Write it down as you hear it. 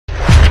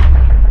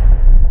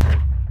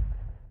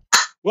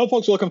Well,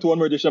 folks, welcome to one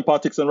more edition of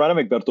Politics and Random.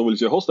 Egberto Will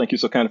is your host. Thank you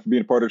so kindly for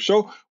being a part of the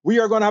show. We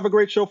are going to have a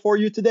great show for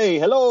you today.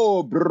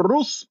 Hello,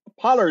 Bruce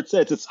Pollard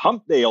says it's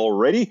hump day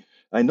already.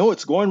 I know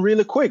it's going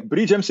really quick.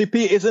 Bridge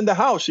MCP is in the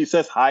house. She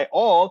says, hi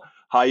all.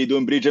 How you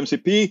doing, Bridge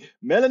MCP?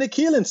 Melanie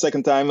Keelan,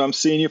 second time I'm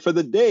seeing you for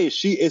the day.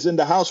 She is in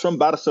the house from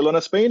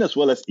Barcelona, Spain, as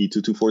well as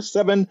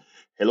E2247.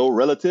 Hello,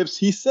 relatives.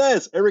 He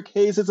says, Eric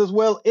Hayes is as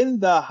well in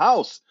the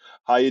house.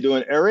 How you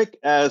doing, Eric?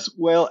 As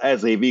well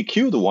as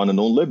AVQ, the one and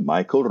only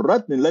Michael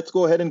Rudnin. Let's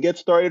go ahead and get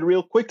started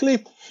real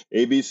quickly.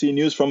 ABC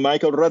News from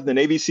Michael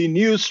Rudnin. ABC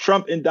News,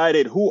 Trump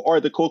indicted. Who are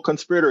the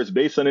co-conspirators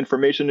based on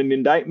information in the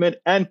indictment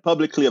and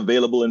publicly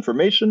available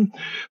information?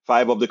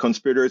 5 of the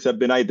conspirators have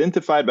been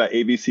identified by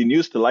ABC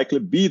News to likely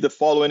be the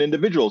following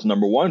individuals.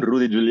 Number 1,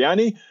 Rudy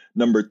Giuliani.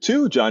 Number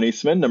 2, Johnny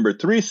Smith. Number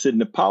 3,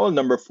 Sidney Powell.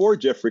 Number 4,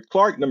 Jeffrey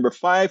Clark. Number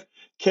 5,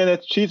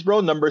 Kenneth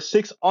Cheesebro. Number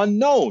 6,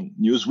 unknown.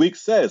 Newsweek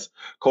says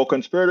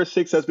co-conspirator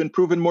 6 has been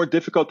proven more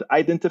difficult to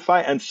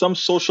identify, and some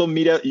social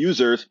media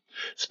users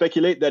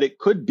speculate that it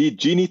could be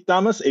Jeannie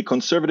Thomas, a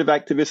conservative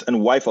activist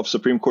and wife of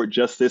Supreme Court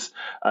Justice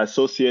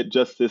Associate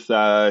Justice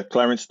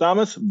Clarence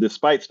Thomas.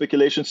 Despite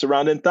speculation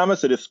surrounding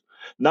Thomas, it is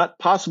not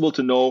possible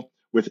to know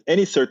with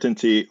any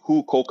certainty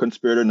who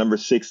co-conspirator number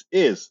 6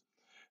 is.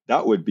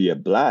 That would be a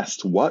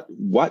blast. What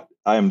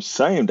I'm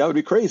saying, that would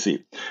be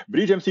crazy.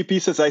 Bridge MCP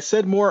says, I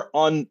said more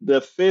on the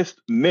 5th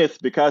myth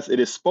because it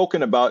is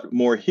spoken about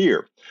more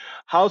here.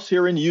 House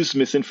hearing used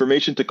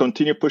misinformation to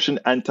continue pushing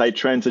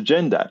anti-trans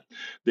agenda.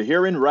 The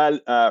hearing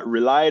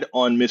relied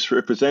on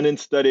misrepresenting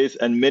studies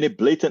and many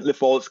blatantly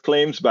false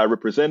claims by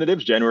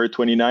representatives. January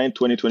 29,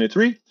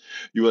 2023.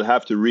 You will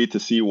have to read to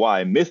see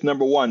why. Myth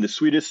number 1, the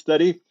Swedish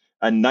study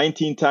and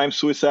 19 times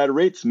suicide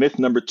rates. Myth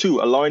number 2,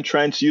 allowing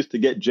trans youth to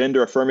get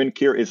gender-affirming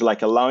care is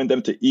like allowing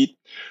them to eat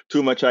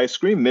too much ice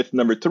cream. Myth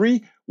number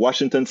 3,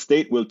 Washington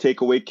State will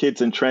take away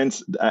kids and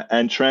trans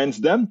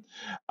them.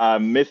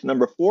 Myth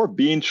number 4,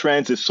 being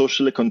trans is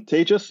socially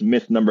contagious.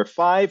 Myth number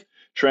 5,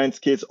 trans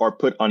kids are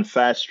put on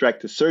fast track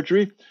to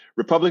surgery.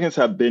 Republicans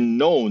have been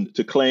known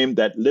to claim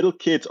that little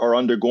kids are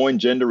undergoing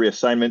gender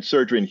reassignment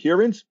surgery in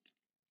hearings.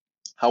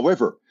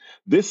 However,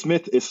 this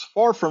myth is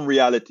far from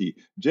reality.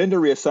 Gender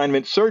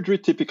reassignment surgery,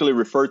 typically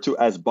referred to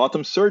as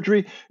bottom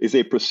surgery, is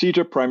a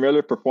procedure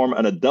primarily performed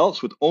on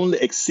adults, with only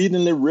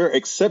exceedingly rare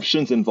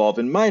exceptions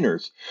involving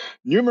minors.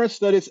 Numerous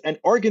studies and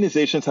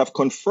organizations have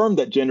confirmed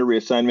that gender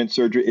reassignment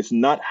surgery is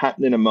not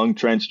happening among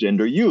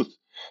transgender youth.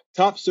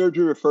 Top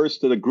surgery refers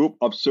to the group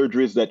of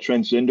surgeries that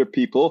transgender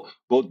people,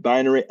 both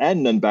binary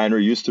and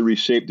non-binary, use to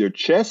reshape their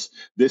chests.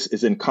 This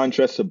is in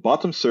contrast to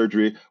bottom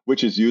surgery,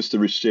 which is used to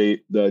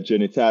reshape the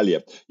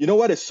genitalia. You know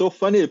what is so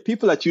funny? The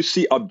people that you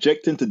see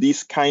objecting to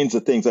these kinds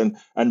of things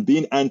and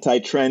being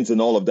anti-trans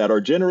and all of that are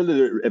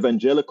generally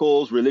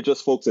evangelicals,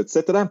 religious folks,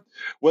 etc.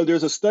 Well,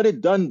 there's a study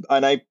done,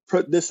 and I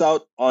put this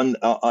out on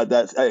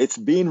that it's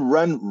being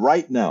run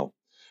right now,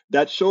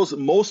 that shows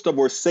most of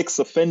our sex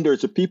offenders,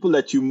 the people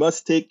that you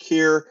must take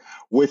care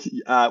with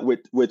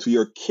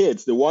your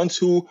kids, the ones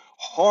who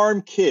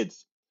harm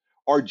kids,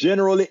 are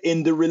generally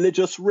in the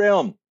religious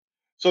realm.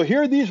 So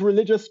here these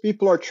religious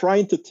people are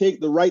trying to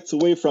take the rights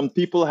away from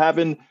people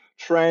having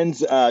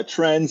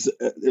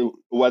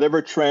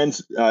whatever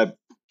trans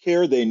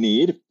care they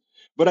need,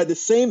 but at the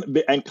same,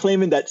 and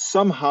claiming that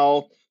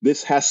somehow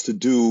this has to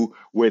do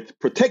with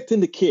protecting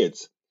the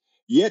kids.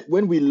 Yet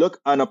when we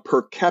look on a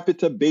per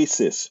capita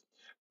basis,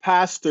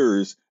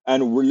 pastors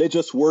and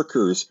religious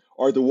workers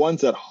are the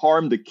ones that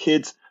harm the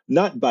kids,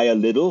 not by a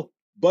little,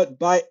 but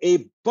by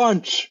a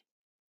bunch.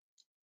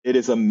 It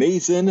is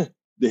amazing,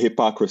 the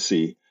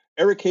hypocrisy.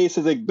 Eric Hayes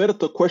says,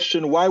 Egberto,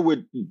 question, why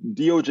would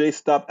DOJ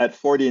stop at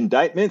 40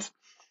 indictments?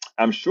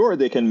 I'm sure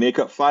they can make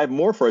up 5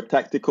 more for a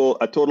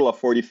total of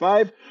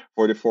 45,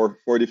 44,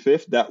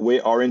 45th. That way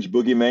Orange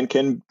Boogeyman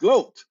can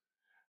gloat.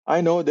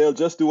 I know they'll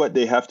just do what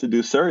they have to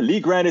do, sir.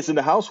 Lee Grant is in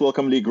the house.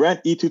 Welcome, Lee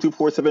Grant.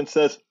 E2247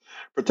 says,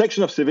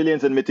 protection of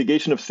civilians and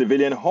mitigation of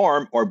civilian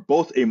harm are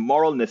both a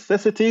moral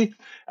necessity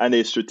and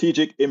a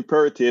strategic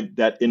imperative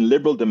that in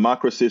liberal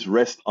democracies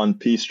rest on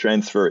peace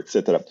transfer,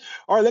 etc.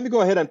 All right, let me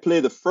go ahead and play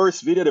the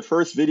first video. The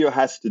first video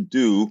has to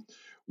do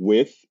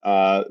with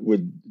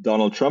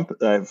Donald Trump.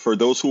 For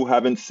those who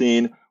haven't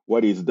seen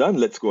what he's done,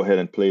 let's go ahead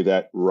and play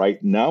that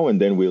right now, and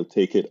then we'll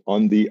take it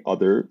on the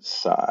other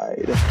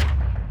side.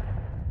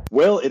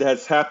 Well, it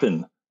has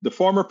happened. The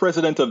former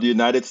president of the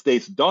United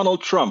States,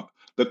 Donald Trump,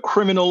 the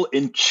criminal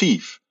in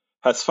chief,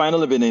 has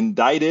finally been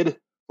indicted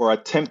for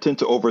attempting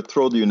to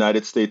overthrow the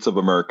United States of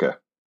America.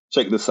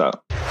 Check this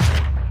out.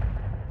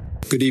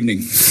 Good evening.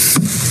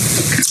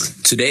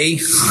 Today,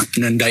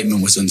 an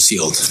indictment was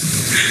unsealed,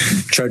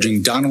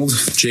 charging Donald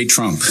J.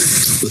 Trump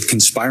with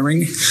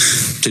conspiring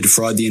to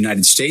defraud the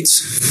United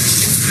States,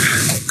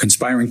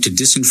 conspiring to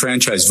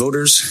disenfranchise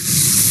voters,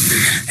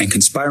 and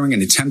conspiring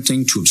and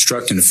attempting to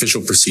obstruct an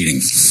official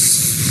proceeding.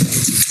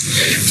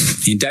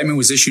 The indictment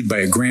was issued by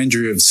a grand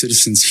jury of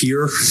citizens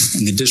here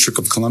in the District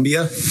of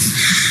Columbia,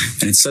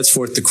 and it sets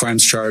forth the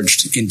crimes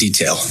charged in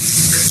detail.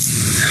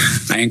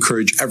 I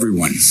encourage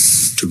everyone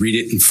to read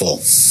it in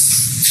full.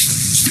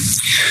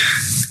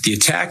 The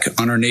attack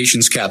on our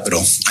nation's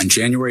capital on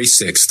January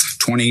 6th,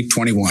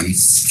 2021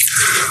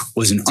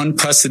 was an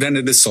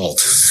unprecedented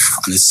assault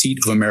on the seat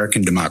of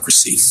American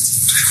democracy.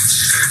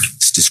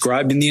 As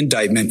described in the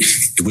indictment,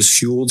 it was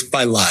fueled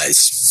by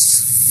lies.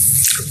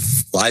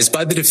 Lies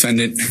by the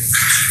defendant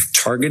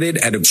targeted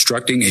at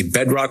obstructing a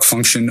bedrock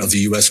function of the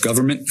U.S.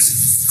 government,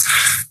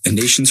 the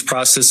nation's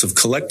process of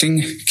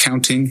collecting,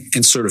 counting,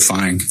 and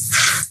certifying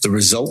the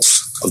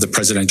results of the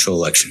presidential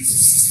election.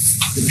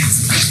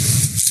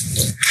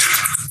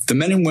 The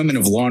men and women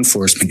of law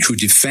enforcement who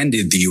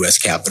defended the U.S.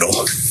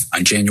 Capitol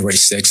on January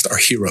 6th are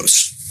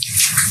heroes.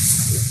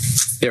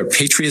 They are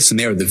patriots and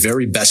they are the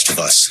very best of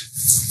us.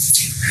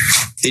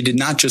 They did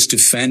not just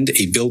defend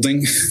a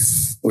building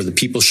or the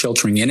people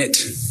sheltering in it.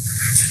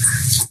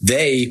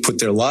 They put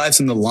their lives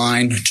on the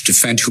line to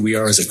defend who we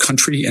are as a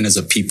country and as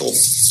a people.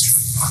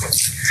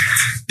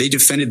 They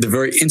defended the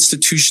very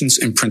institutions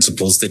and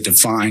principles that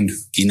define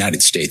the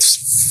United States.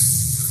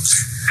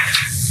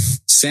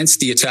 Since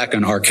the attack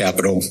on our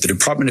Capitol, the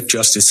Department of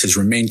Justice has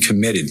remained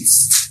committed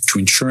to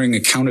ensuring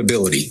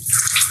accountability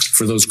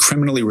for those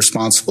criminally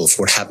responsible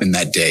for what happened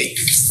that day.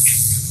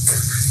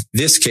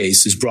 This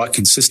case is brought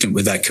consistent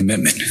with that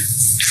commitment,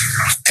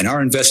 and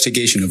our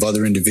investigation of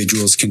other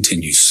individuals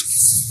continues.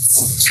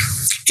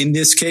 In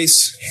this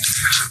case,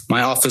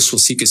 my office will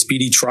seek a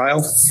speedy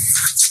trial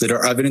so that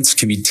our evidence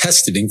can be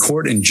tested in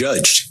court and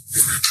judged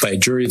by a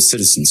jury of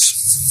citizens.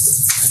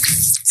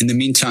 In the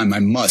meantime, I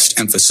must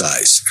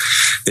emphasize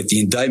that the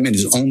indictment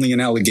is only an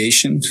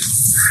allegation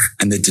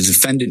and that the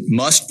defendant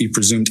must be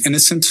presumed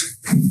innocent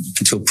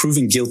until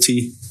proven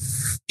guilty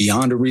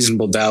beyond a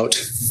reasonable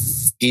doubt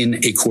in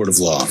a court of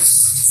law.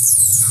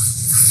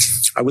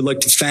 I would like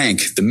to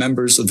thank the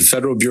members of the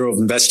Federal Bureau of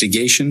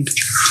Investigation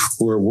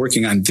who are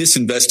working on this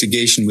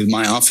investigation with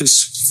my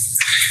office,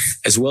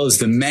 as well as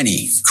the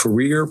many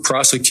career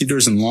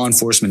prosecutors and law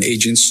enforcement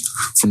agents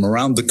from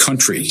around the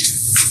country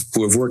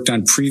who have worked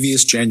on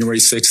previous January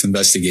 6th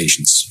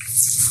investigations.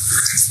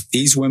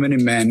 These women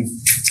and men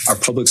are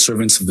public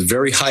servants of the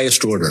very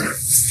highest order,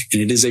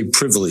 and it is a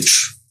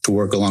privilege to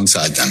work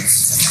alongside them.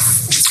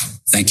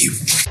 Thank you.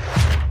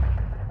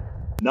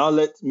 Now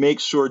let's make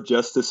sure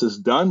justice is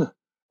done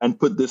and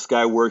put this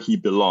guy where he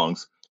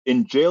belongs.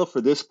 In jail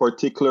for this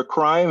particular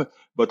crime,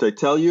 but I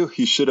tell you,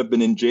 he should have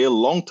been in jail a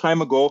long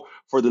time ago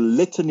for the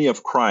litany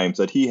of crimes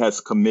that he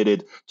has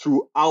committed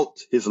throughout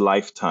his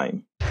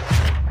lifetime.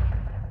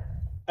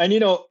 And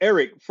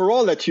Eric, for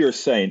all that you're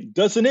saying,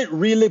 doesn't it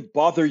really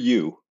bother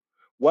you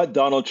what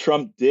Donald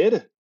Trump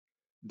did?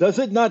 Does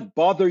it not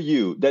bother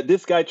you that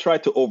this guy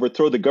tried to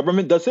overthrow the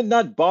government? Does it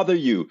not bother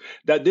you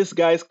that this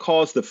guy's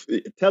caused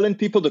telling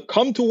people to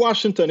come to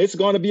Washington, it's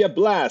going to be a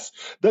blast?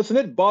 Doesn't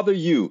it bother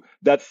you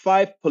that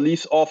 5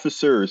 police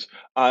officers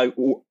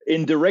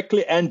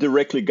indirectly and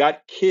directly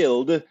got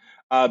killed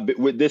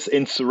with this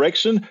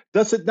insurrection?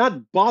 Does it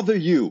not bother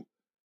you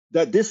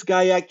that this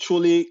guy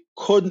actually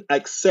couldn't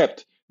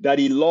accept that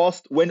he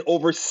lost, went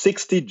over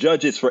 60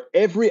 judges for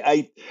every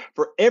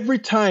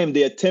time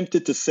they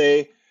attempted to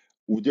say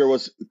there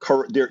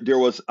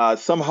was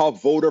somehow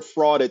voter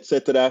fraud,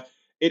 etc.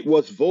 It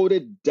was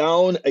voted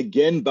down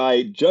again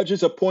by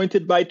judges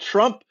appointed by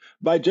Trump,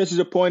 by judges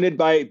appointed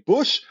by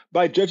Bush,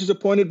 by judges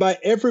appointed by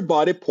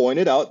everybody,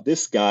 pointed out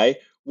this guy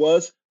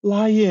was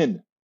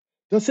lying.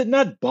 Does it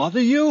not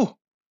bother you?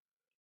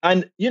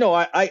 And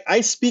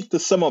I speak to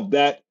some of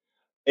that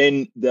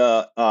in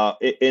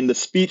the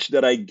speech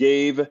that I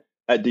gave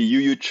at the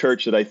UU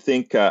Church that I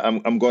think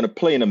I'm going to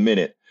play in a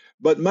minute.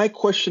 But my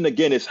question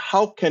again is,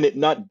 how can it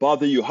not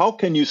bother you? How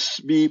can you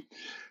be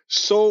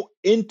so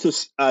into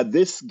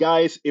this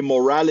guy's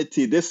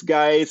immorality, this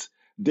guy's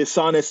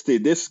dishonesty,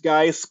 this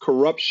guy's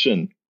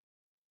corruption,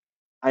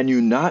 and you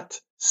not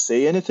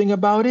say anything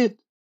about it?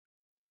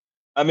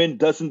 I mean,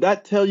 doesn't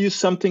that tell you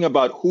something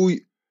about who?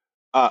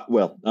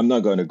 Well, I'm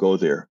not going to go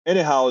there.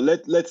 Anyhow,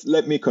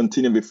 let me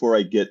continue before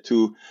I get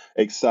too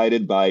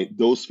excited by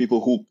those people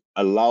who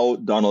allow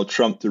Donald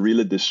Trump to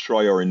really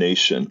destroy our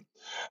nation.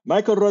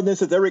 Michael Rodden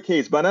says, Eric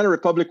Hayes, Banana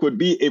Republic would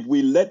be if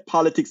we let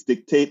politics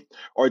dictate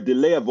or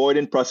delay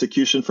avoiding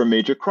prosecution for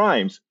major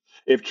crimes.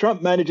 If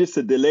Trump manages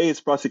to delay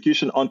his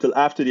prosecution until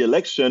after the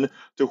election,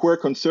 to where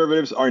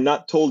conservatives are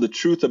not told the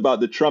truth about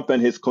the Trump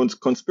and his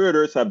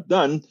conspirators have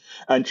done,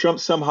 and Trump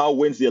somehow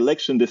wins the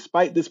election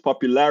despite this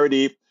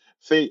popularity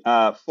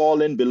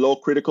falling below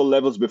critical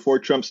levels before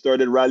Trump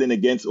started rallying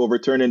against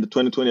overturning the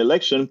 2020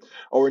 election,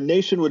 our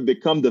nation would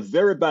become the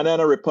very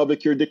banana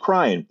republic you're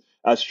decrying,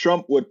 as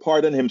Trump would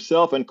pardon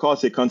himself and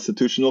cause a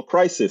constitutional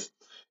crisis.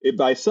 If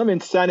by some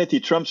insanity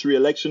Trump's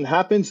reelection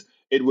happens,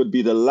 it would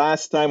be the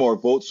last time our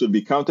votes would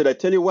be counted. I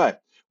tell you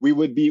what, we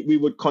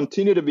would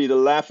continue to be the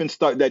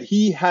laughingstock that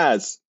he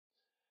has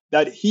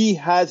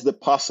the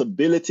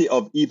possibility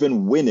of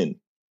even winning.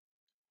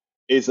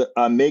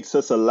 Makes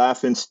us a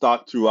laughing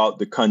stock throughout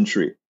the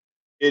country.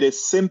 It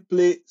is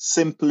simply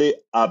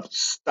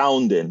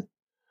astounding.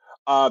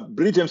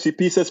 Bridge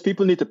MCP says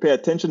people need to pay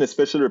attention,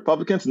 especially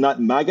Republicans, not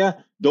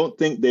MAGA. Don't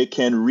think they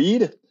can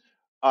read.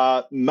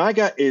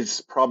 MAGA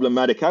is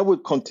problematic. I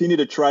would continue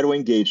to try to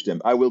engage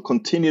them. I will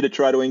continue to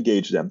try to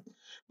engage them.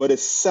 But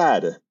it's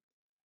sad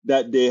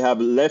that they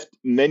have left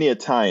many a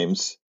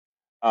times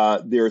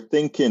their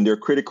thinking, their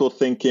critical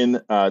thinking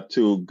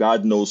to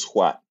God knows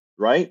what,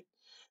 right?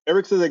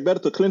 Eric says,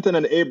 Egberto, Clinton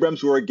and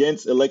Abrams were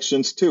against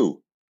elections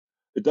too.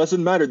 It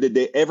doesn't matter. Did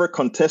they ever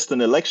contest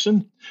an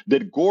election?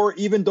 Did Gore,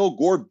 even though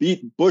Gore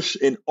beat Bush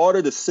in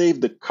order to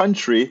save the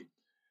country,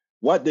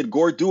 what did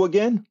Gore do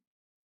again?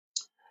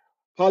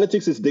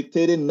 Politics is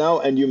dictated now,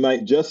 and you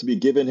might just be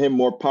giving him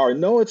more power.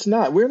 No, it's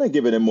not. We're not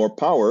giving him more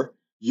power.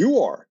 You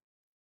are.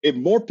 If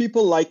more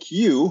people like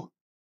you,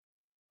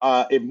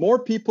 if more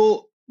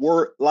people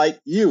were like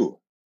you,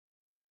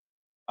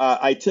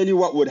 I tell you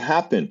what would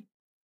happen.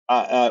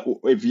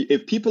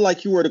 If people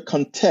like you were to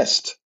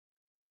contest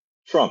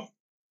Trump,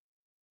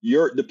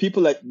 the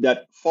people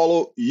that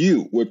follow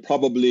you would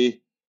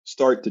probably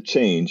start to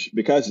change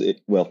because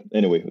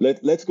anyway,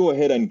 let's go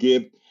ahead and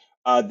give.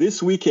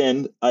 This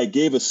weekend, I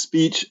gave a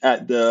speech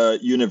at the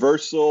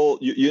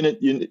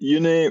Unitarian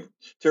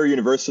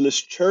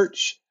Universalist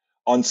Church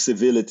on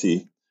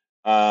civility.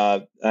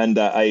 Good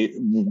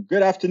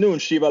afternoon,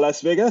 Shiva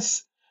Las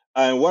Vegas.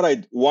 And what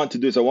I want to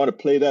do is I want to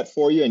play that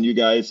for you, and you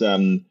guys tell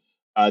me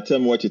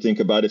what you think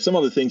about it. Some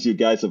of the things you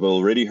guys have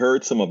already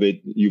heard, some of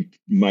it you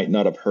might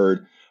not have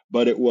heard.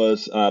 But it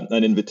was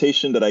an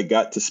invitation that I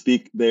got to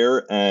speak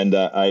there, and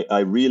I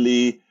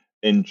really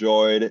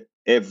enjoyed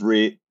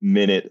every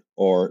minute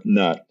or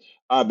not.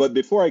 But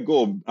before I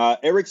go,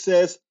 Eric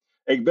says,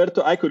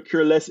 Egberto, I could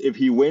care less if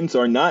he wins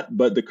or not,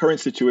 but the current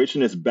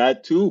situation is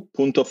bad too.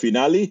 Punto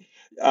finale.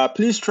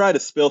 Please try to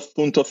spell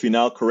punto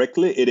final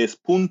correctly. It is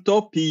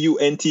punto,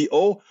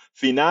 P-U-N-T-O.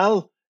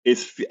 Final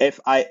is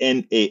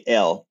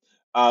F-I-N-A-L.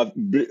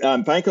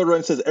 Michael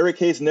Run says, Eric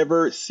Hayes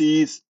never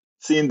seen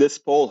this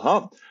poll,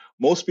 huh?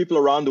 Most people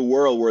around the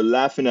world were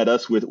laughing at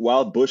us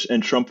while Bush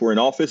and Trump were in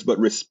office, but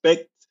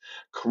respect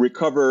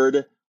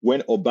recovered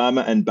when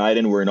Obama and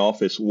Biden were in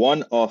office.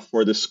 One off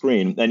for the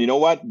screen. And you know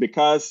what?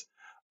 Because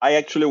I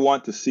actually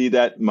want to see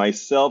that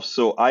myself,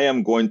 so I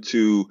am going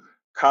to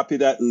copy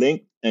that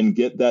link and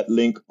get that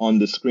link on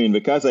the screen,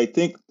 because I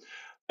think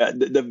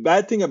the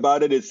bad thing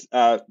about it is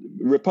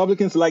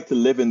Republicans like to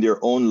live in their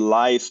own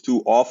lies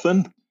too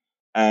often.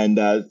 And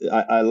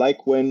I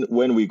like when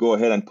we go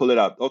ahead and pull it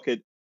up.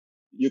 Okay.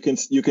 You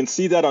can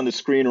see that on the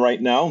screen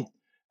right now.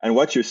 And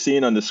what you're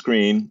seeing on the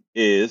screen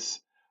is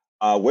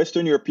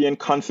Western European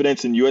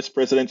confidence in U.S.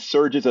 president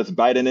surges as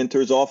Biden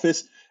enters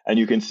office. And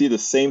you can see the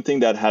same thing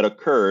that had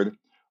occurred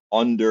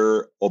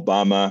under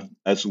Obama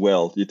as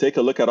well. You take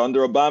a look at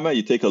under Obama,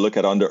 you take a look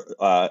at under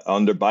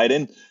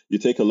Biden, you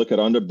take a look at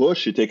under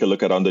Bush, you take a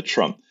look at under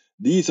Trump.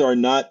 These are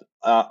not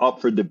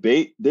up for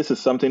debate. This is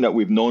something that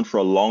we've known for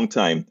a long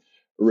time.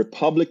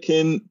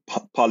 Republican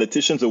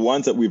politicians, the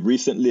ones that we've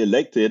recently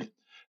elected,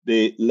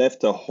 they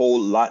left a whole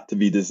lot to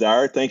be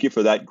desired. Thank you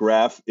for that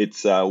graph.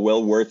 It's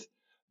well worth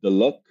the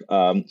look.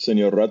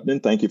 Senor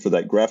Rudman, thank you for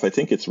that graph. I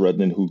think it's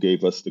Rudman who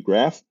gave us the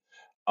graph.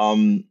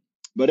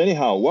 But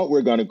anyhow, what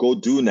we're going to go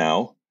do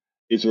now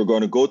is we're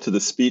going to go to the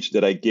speech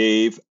that I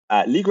gave.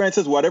 Lee Grant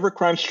says, whatever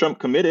crimes Trump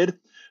committed,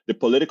 the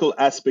political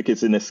aspect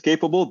is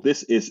inescapable.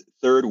 This is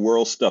third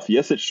world stuff.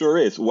 Yes, it sure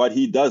is. What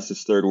he does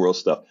is third world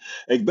stuff.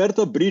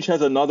 Egberto Breach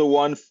has another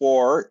one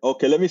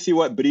okay, let me see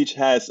what Breach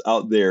has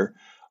out there.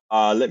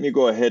 Let me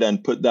go ahead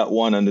and put that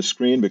one on the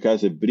screen,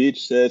 because if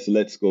Breach says,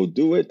 let's go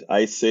do it,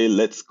 I say,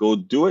 let's go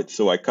do it.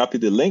 So I copy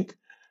the link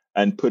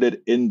and put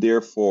it in there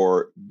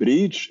for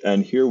Breach.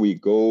 And here we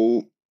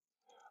go.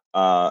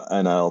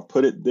 And I'll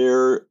put it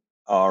there.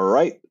 All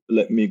right.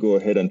 Let me go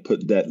ahead and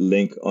put that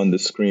link on the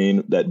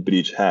screen that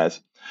Breach has.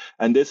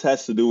 And this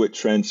has to do with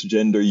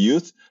transgender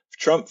youth.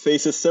 Trump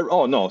faces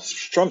several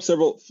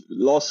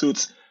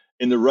lawsuits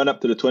in the run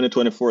up to the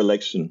 2024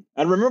 election.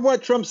 And remember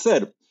what Trump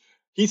said.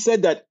 He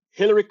said that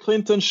Hillary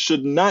Clinton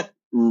should not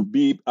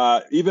be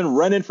even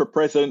running for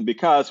president,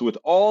 because with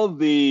all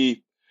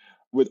the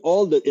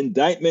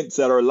indictments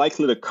that are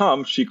likely to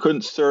come, she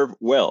couldn't serve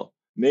well.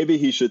 Maybe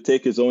he should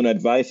take his own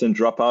advice and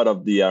drop out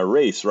of the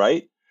race,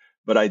 right?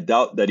 But I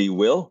doubt that he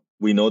will.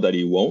 We know that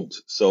he won't.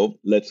 So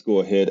let's go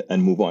ahead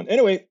and move on.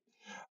 Anyway,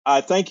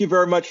 thank you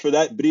very much for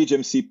that, Bridge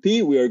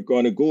MCP. We are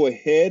going to go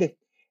ahead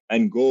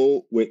and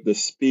go with the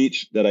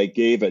speech that I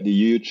gave at the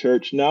UU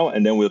Church now,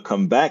 and then we'll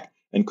come back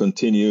and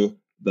continue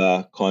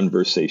the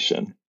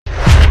conversation.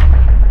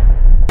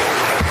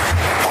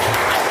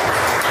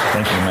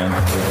 Thank you,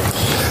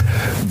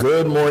 man.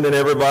 Good morning,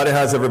 everybody.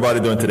 How's everybody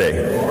doing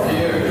today?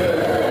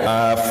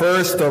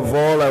 First of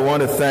all, I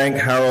want to thank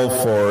Harold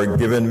for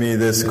giving me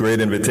this great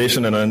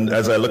invitation. And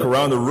as I look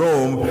around the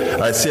room,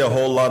 I see a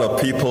whole lot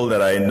of people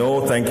that I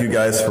know. Thank you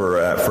guys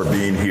for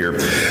being here.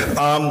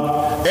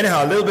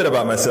 Anyhow, a little bit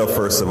about myself,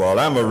 first of all.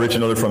 I'm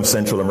originally from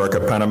Central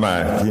America,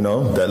 Panama, you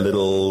know, that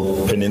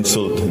little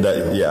peninsula,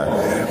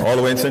 all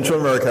the way in Central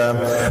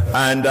America.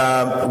 And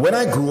when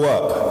I grew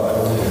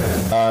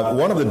up,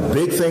 one of the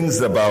big things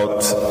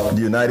about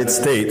the United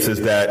States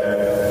is that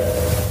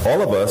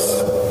all of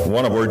us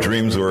one of our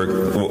dreams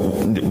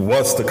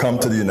was to come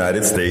to the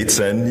United States,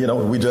 and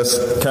we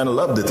just kind of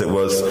loved it. It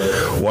was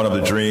one of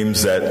the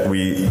dreams that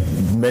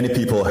many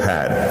people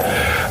had.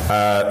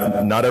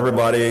 Not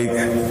everybody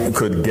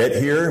could get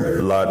here.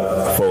 A lot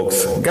of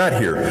folks got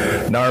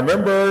here. Now, I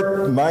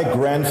remember my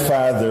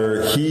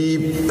grandfather,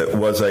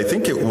 I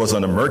think it was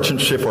on a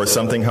merchant ship or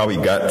something, how he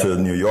got to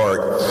New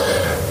York,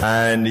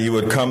 and he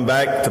would come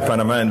back to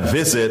Panama and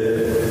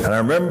visit. And I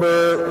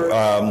remember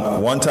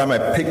one time I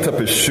picked up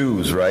his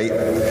shoes, right?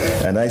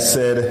 And I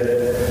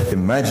said,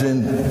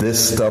 imagine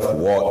this stuff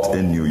walked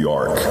in New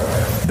York.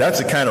 That's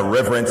the kind of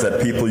reverence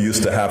that people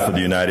used to have for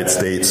the United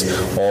States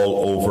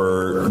all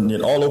over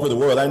the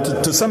world. And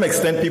to some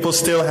extent, people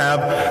still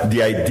have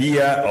the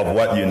idea of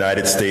what the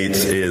United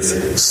States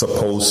is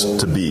supposed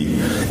to be.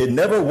 It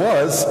never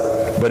was,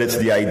 but it's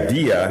the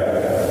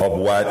idea of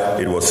what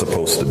it was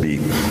supposed to be.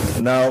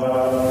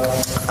 Now,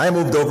 I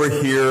moved over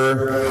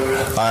here.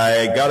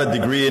 I got a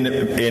degree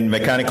in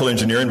mechanical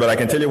engineering, but I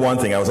can tell you one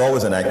thing. I was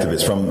always an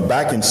activist. From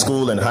back in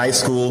school, in high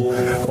school,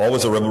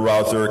 always a rebel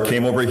rouser.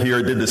 Came over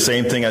here, did the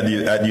same thing at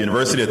the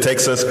University of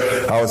Texas.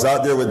 I was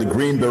out there with the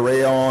Green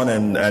Beret on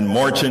and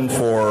marching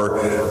for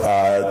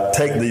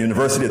the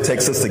University of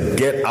Texas to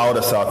get out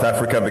of South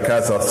Africa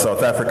because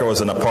South Africa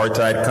was an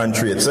apartheid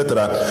country,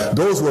 etc.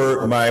 Those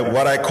were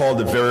what I call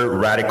the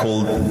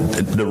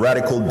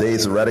radical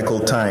days, the radical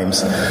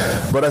times.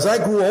 But as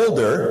I grew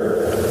older,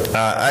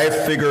 I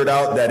figured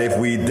out that if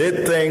we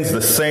did things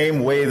the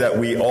same way that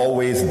we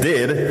always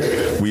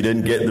did, we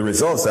didn't get the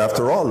results.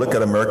 After all, look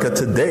at America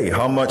today.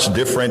 How much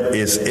different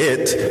is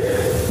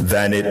it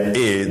than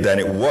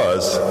it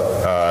was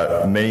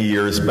many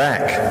years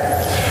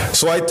back?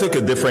 So I took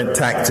a different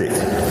tactic.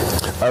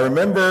 I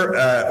remember,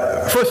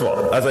 first of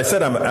all, as I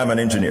said, I'm an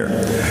engineer.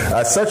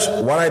 As such,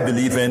 what I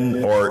believe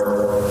in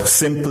are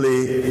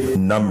simply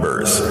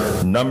numbers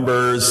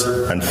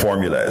and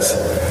formulas.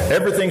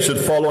 Everything should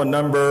follow a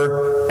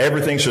number.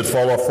 Everything should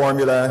follow a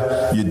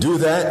formula. You do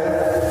that,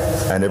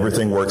 and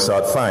everything works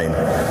out fine.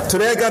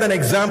 Today I got an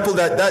example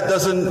that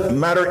doesn't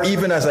matter,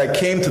 even as I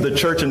came to the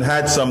church and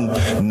had some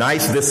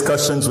nice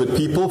discussions with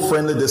people,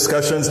 friendly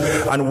discussions,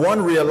 and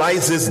one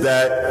realizes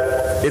that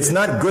it's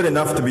not good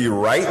enough to be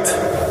right.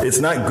 It's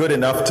not good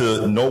enough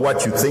to know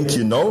what you think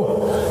you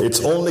know. It's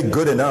only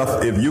good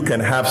enough if you can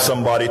have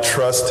somebody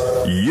trust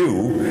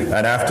you,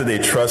 and after they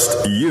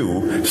trust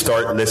you,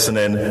 start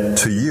listening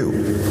to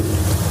you.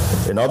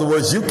 In other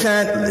words,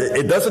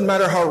 it doesn't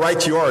matter how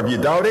right you are. If you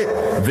doubt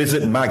it,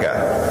 visit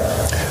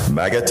MAGA.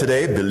 MAGA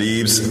today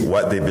believes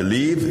what they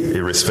believe,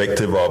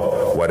 irrespective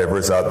of whatever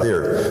is out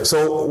there.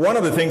 So one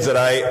of the things that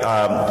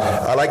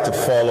I like to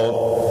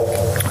follow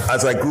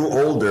as I grew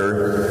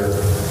older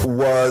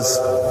was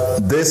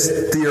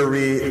this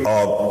theory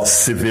of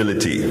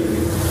civility.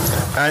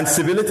 And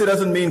civility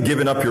doesn't mean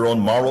giving up your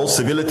own morals.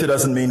 Civility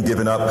doesn't mean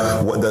giving up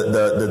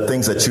the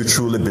things that you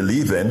truly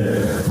believe in.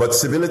 But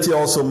civility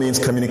also means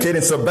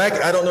communicating. So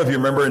back, I don't know if you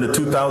remember in the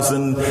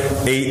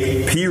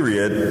 2008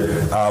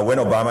 period when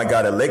Obama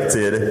got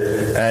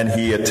elected and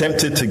he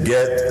attempted to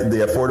get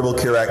the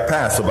Affordable Care Act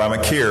passed,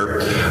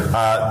 Obamacare,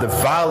 the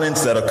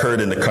violence that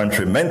occurred in the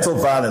country, mental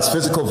violence,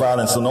 physical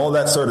violence, and all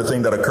that sort of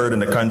thing that occurred in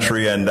the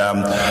country. And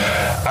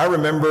I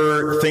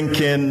remember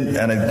thinking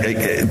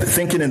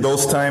in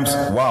those times,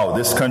 wow,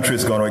 this country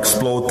is going to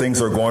explode,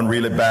 things are going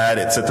really bad,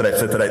 etc.,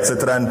 etc.,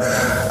 etc.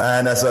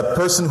 And as a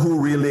person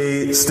who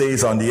really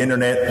stays on the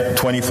internet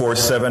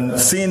 24/7,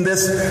 seeing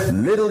this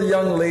little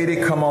young lady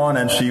come on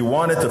and she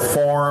wanted to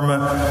form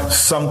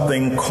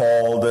something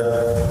called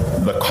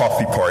the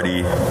Coffee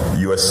Party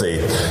USA.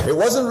 It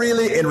wasn't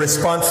really in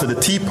response to the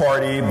Tea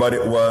Party, but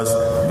it was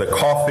the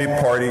Coffee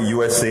Party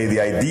USA, the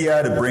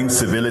idea to bring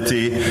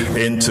civility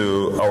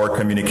into our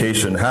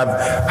communication. Have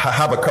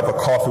a cup of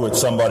coffee with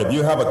somebody. If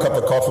you have a cup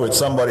of coffee with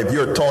somebody, if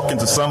you're talking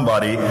to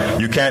somebody,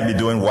 you can't be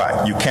doing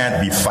what? You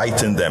can't be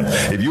fighting them.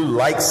 If you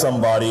like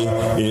somebody,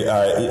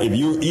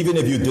 even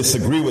if you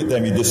disagree with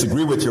them, you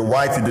disagree with your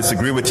wife, you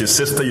disagree with your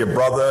sister, your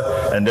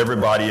brother, and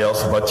everybody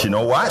else, but you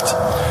know what?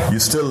 You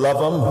still love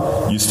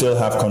them, you still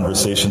have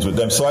conversations with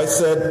them. So I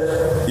said,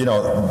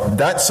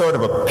 that sort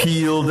of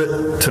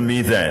appealed to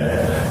me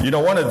then.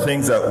 One of the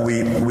things that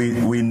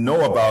we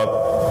know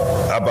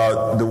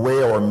about the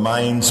way our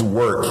minds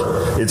work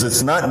is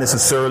it's not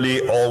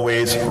necessarily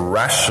always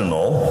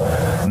rational.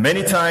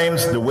 Many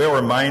times the way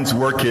our minds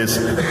work is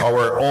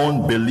our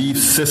own belief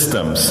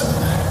systems.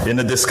 In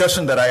the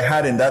discussion that I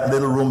had in that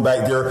little room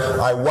back there,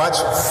 I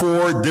watched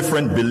 4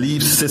 different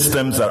belief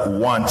systems at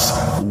once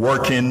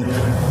working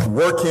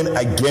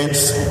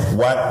against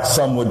what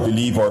some would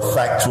believe are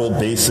factual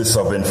basis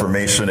of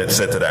information,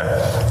 etc.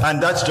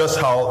 And that's just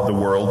how the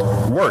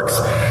world works.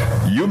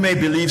 You may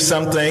believe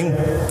something,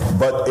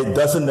 but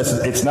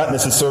it's not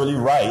necessarily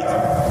right.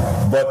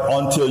 But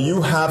until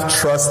you have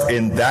trust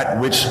in that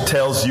which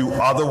tells you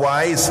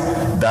otherwise,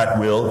 that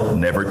will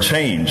never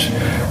change.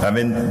 I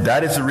mean,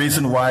 that is the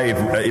reason why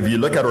if you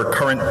look at our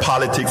current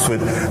politics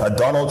with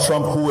Donald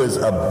Trump, who is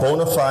a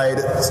bona fide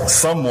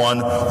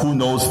someone who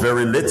knows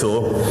very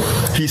little,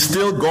 he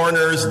still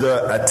garners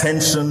the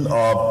attention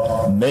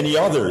of many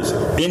others.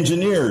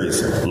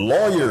 Engineers,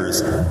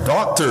 lawyers,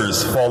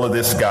 doctors follow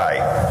this guy.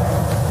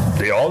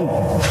 They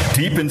all,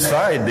 deep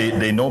inside,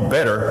 they know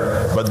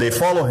better, but they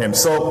follow him.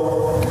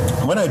 So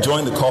when I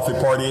joined the Coffee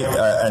Party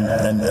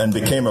and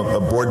became a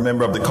board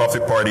member of the Coffee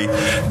Party,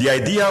 the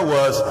idea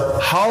was,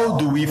 how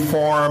do we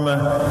form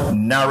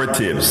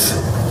narratives?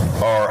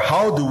 Or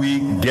how do we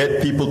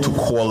get people to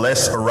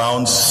coalesce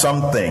around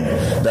something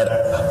that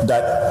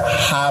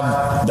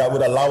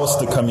would allow us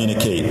to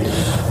communicate?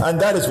 And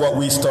that is what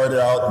we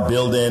started out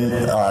building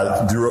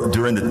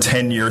during the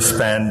 10-year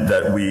span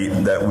that we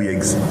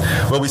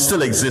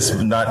still exist,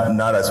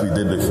 not as we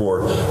did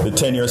before, the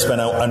 10-year span.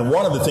 And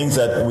one of the things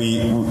that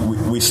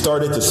we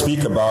started to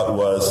speak about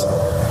was,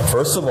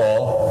 first of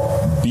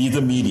all, be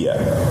the media.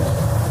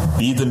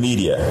 Be the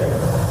media.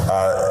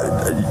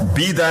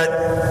 Be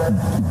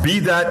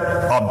that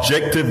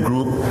objective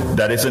group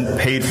that isn't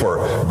paid for.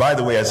 By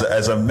the way, as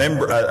a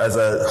member, as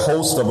a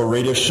host of a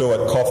radio show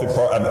at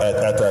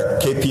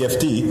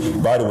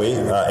KPFT, by the way,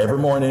 every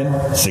morning,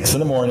 6 in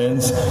the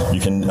mornings, you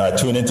can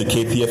tune into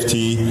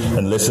KPFT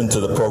and listen to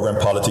the program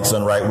Politics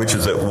Done Right, which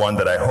is the one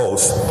that I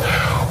host.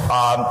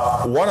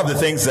 One of the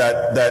things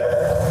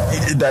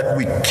that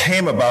we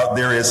came about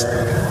there is,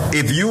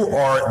 if you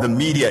are the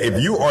media,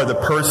 if you are the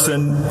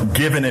person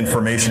given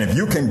information, if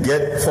you can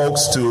get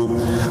folks to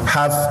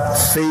have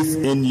faith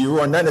in you,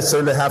 or not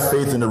necessarily have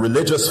faith in a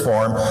religious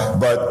form,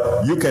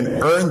 but you can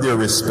earn their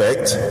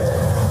respect,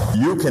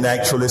 you can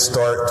actually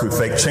start to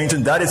effect change.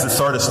 And that is the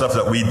sort of stuff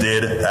that we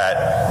did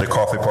at the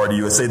Coffee Party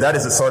USA. That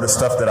is the sort of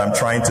stuff that I'm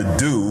trying to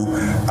do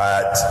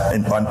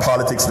on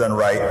Politics Done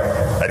Right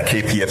at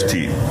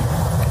KPFT.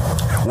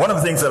 One of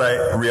the things that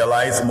I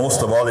realize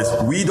most of all is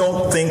we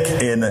don't think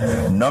in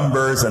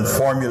numbers and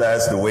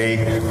formulas the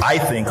way I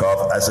think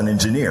of as an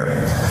engineer.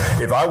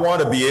 If I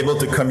want to be able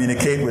to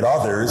communicate with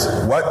others,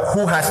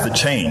 who has to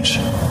change?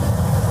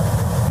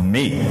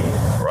 Me,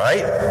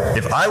 right?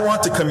 If I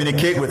want to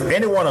communicate with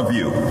any one of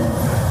you,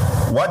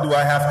 what do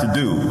I have to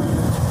do?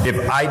 If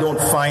I don't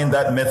find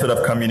that method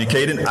of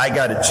communicating, I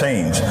got to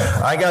change.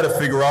 I got to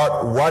figure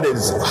out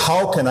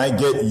how can I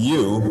get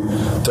you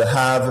to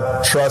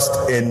have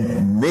trust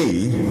in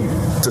me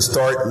to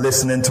start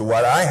listening to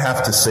what I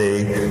have to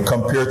say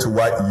compared to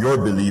what your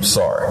beliefs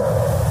are.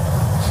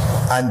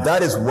 And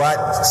that is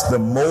what's the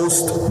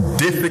most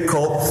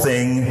difficult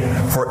thing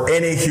for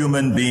any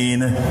human being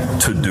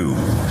to do.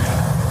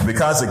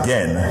 Because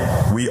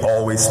again, we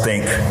always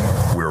think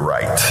we're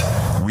right.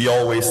 We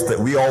always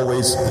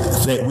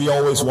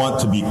want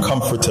to be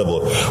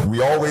comfortable. We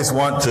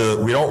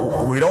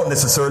don't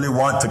necessarily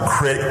want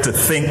to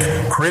think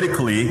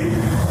critically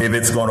if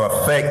it's going to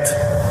affect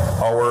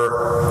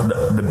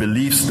the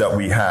beliefs that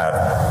we have,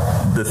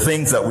 the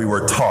things that we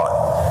were taught.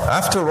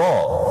 After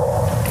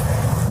all,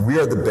 we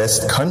are the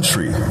best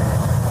country.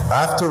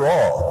 After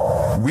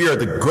all, we are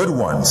the good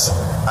ones.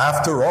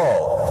 After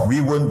all, we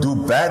wouldn't do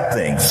bad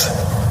things.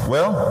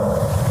 Well,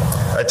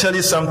 I tell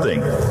you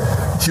something.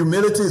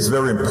 Humility is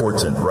very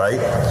important, right?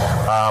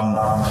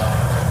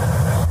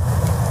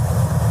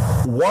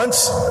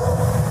 Once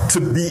to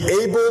be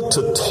able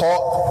to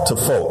talk to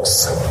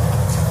folks,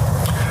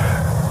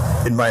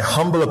 in my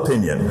humble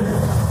opinion,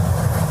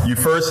 you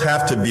first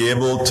have to be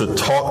able to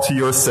talk to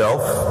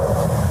yourself,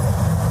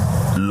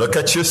 look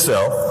at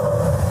yourself,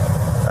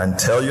 and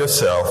tell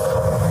yourself,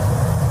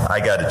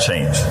 I got to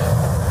change.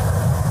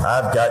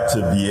 I've got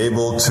to be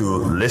able to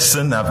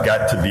listen. I've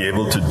got to be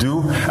able to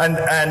do. And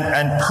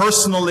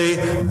personally,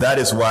 that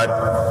is what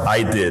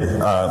I did.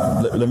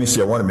 Let me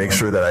see. I want to make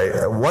sure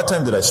that what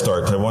time did I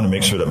start? I want to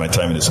make sure that my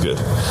timing is good.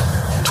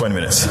 20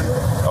 minutes.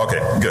 Okay,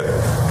 good.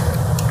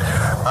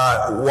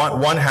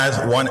 One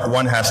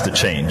has to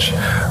change.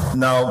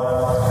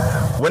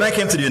 Now, when I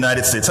came to the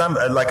United States,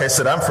 like I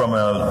said, I'm from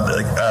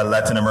a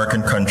Latin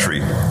American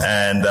country.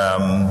 And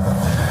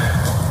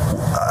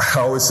I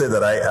always say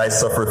that I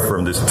suffered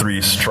from these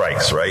 3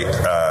 strikes, right?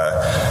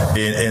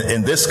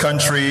 In this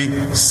country,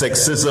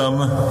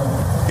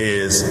 sexism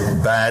is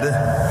bad,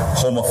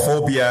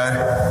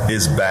 homophobia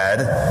is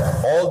bad.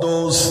 All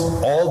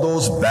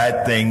those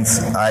bad things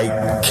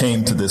I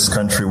came to this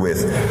country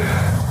with.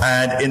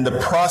 And in the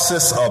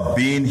process of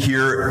being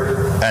here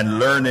and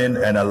learning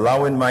and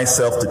allowing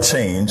myself to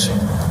change,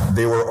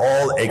 they were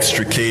all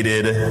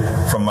extricated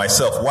from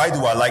myself. Why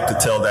do I like to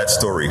tell that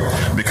story?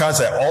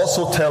 Because I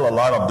also tell a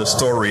lot of the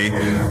story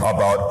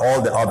about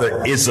all the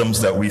other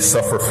isms that we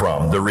suffer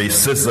from, the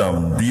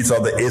racism, these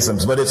other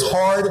isms. But it's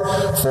hard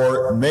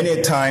for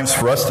many times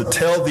for us to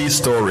tell these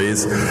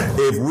stories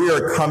if we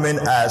are coming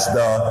as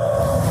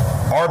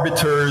the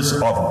arbiters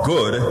of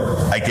good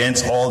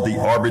against all the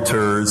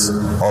arbiters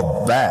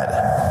of bad.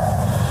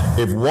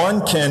 if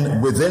one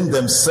can within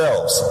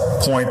themselves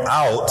point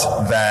out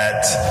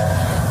that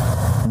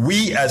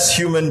we as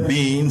human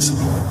beings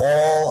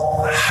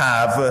all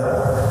have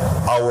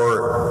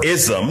our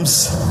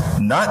isms,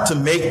 not to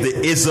make the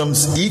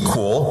isms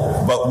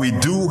equal, but we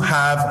do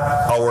have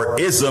our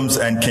isms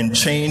and can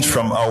change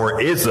from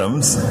our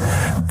isms,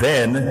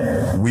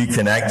 then we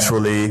can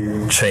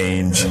actually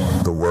change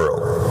the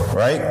world,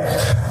 right?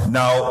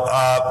 Now,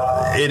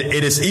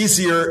 it is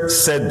easier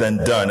said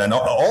than done, and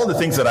all the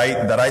things that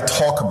I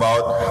talk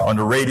about on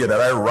the radio, that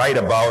I write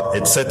about,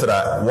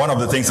 etc. One of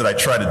the things that I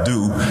try to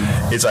do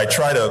is I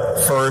try to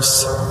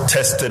first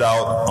test it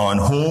out on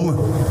whom?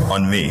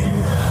 On me.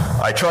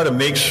 I try to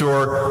make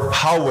sure,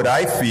 how would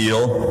I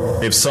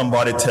feel if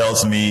somebody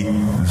tells me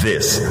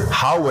this?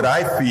 How would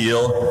I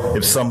feel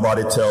if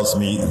somebody tells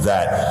me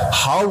that?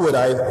 How would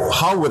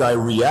I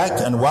react,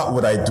 and what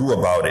would I do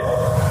about it?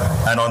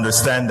 And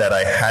understand that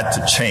I had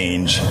to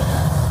change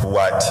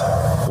what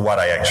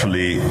I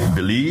actually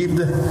believed,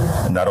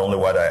 and not only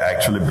what I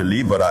actually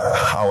believe, but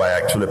how I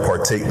actually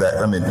partake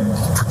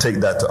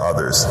that to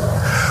others.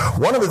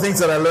 One of the things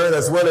that I learned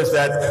as well is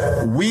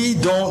that we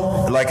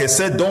don't, like I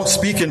said, don't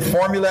speak in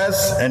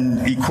formulas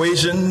and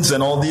equations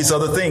and all these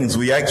other things.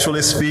 We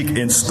actually speak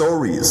in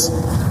stories.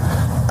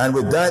 And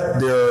with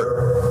that,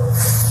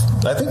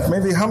 I think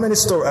maybe how many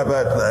stories?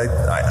 About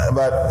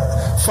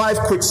 4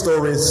 quick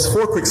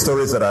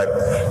stories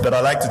that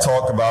I like to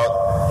talk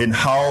about in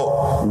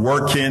how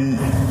working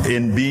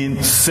in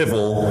being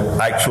civil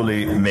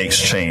actually makes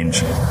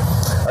change.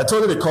 I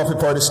told you the coffee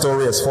party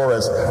story as far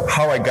as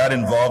how I got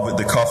involved with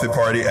the coffee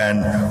party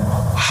and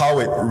how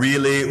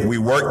we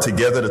worked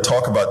together to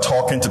talk about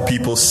talking to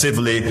people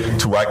civilly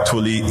to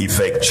actually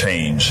effect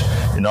change.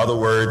 In other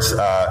words,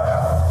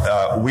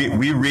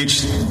 we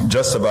reached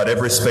just about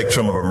every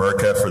spectrum of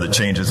America for the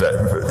changes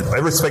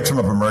every spectrum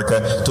of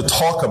America to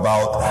talk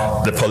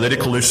about the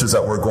political issues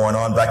that were going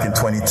on back in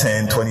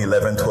 2010,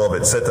 2011, 12,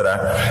 etc.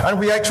 And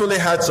we actually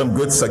had some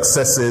good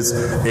successes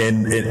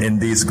in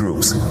these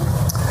groups.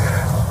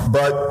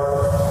 But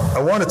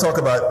I want to talk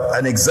about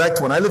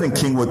when I live in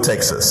Kingwood,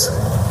 Texas,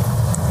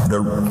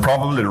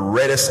 probably the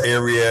reddest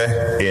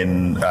area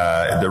in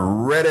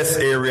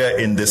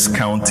this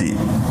county.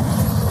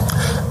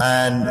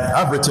 And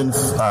I've written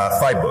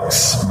 5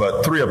 books,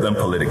 but 3 of them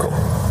political.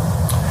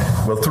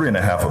 Well,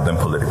 3.5 of them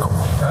political.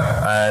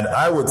 And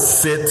I would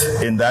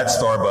sit in that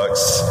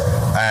Starbucks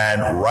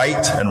and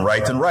write and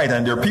write and write.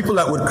 And there are people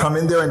that would come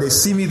in there and they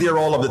see me there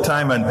all of the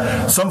time.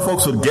 And some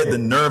folks would get the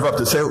nerve up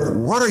to say,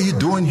 "What are you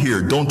doing here?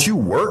 Don't you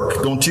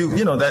work? Don't you,"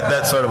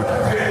 that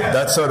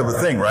sort of a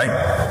thing, right?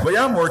 But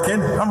yeah, I'm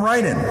working. I'm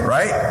writing,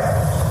 right?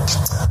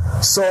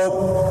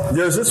 So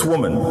there's this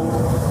woman.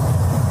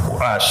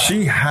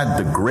 She had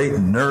the great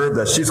nerve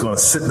that she's going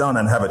to sit down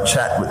and have a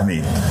chat with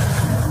me.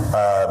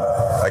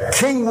 A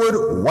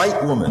Kingwood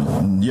white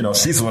woman,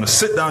 she's going to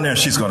sit down there and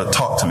she's going to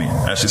talk to me.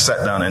 And she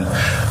sat down and,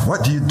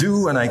 "What do you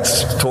do?" And I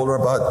told her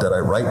about that I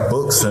write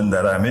books and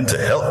that I'm into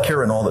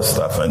healthcare and all this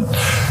stuff. And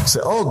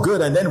said, "Oh,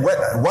 good." And then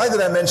why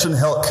did I mention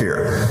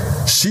healthcare?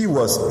 She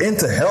was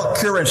into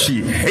healthcare and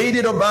she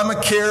hated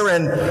Obamacare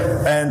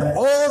and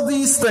all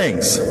these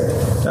things.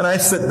 And I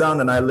sit down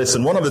and I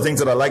listen. One of the things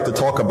that I like to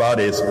talk about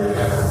is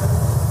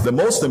the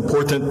most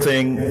important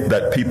thing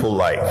that people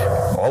like,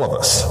 all of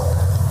us,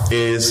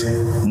 is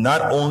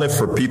not only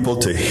for people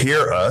to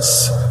hear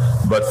us,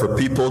 but for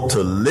people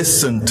to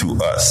listen to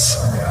us.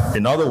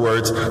 In other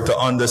words, to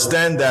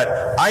understand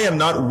that I am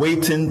not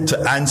waiting to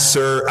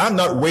answer, I'm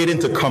not waiting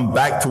to come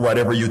back to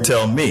whatever you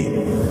tell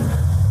me.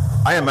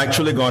 I am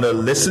actually going to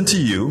listen to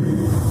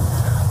you,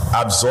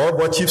 absorb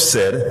what you've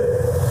said,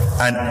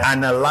 and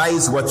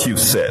analyze what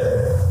you've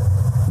said.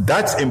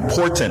 That's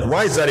important.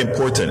 Why is that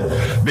important?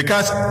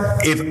 Because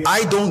if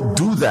I don't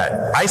do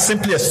that, I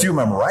simply assume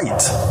I'm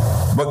right.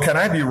 But can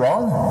I be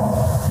wrong?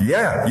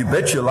 Yeah, you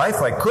bet your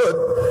life I could.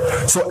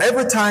 So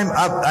every time,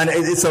 and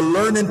it's a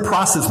learning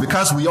process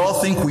because we all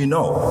think we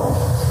know.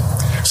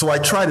 So I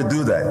try to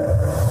do that.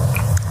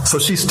 So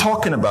she's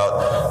talking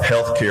about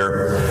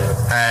healthcare,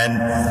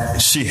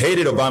 and she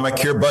hated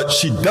Obamacare, but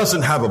she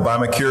doesn't have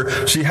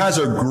Obamacare. She has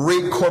a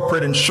great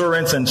corporate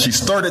insurance, and she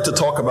started to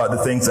talk about the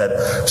things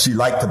that she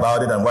liked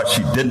about it and what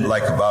she didn't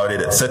like about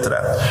it,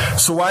 etc.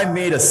 So I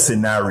made a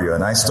scenario,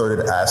 and I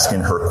started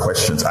asking her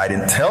questions. I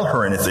didn't tell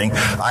her anything.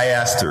 I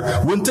asked her,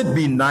 "Wouldn't it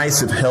be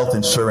nice if health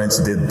insurance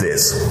did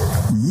this?"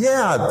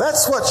 "Yeah,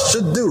 that's what it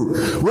should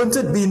do." "Wouldn't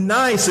it be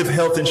nice if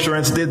health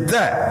insurance did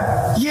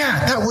that?"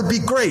 "Yeah, that would be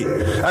great."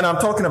 And I'm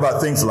talking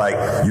about things like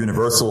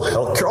universal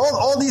health care,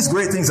 all these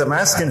great things I'm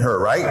asking her,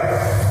 right?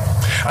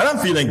 And I'm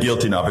feeling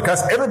guilty now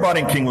because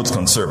everybody in Kingwood's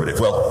conservative.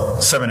 Well,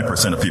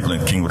 70% of people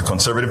in Kingwood are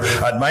conservative.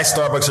 At my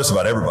Starbucks, just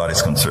about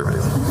everybody's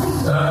conservative.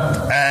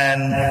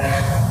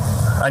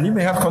 And you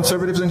may have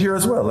conservatives in here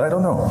as well, I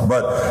don't know.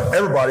 But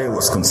everybody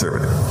was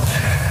conservative.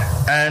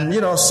 And,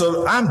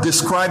 so I'm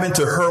describing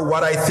to her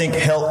what I think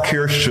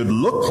healthcare should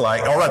look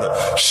like, or rather,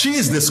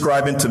 she's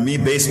describing to me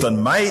based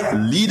on my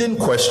leading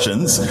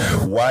questions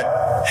what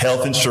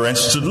health insurance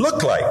should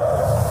look like.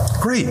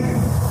 Great.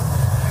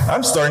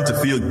 I'm starting to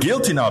feel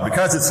guilty now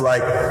because it's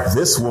like,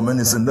 this woman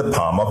is in the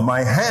palm of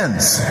my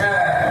hands.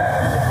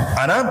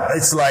 And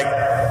it's like,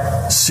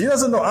 she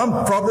doesn't know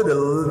I'm probably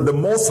the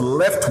most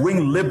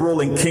left-wing liberal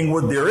in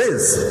Kingwood there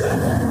is.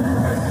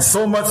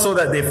 So much so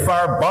that they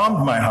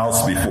firebombed my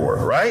house before,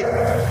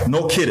 right?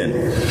 No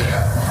kidding.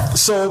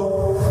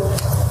 So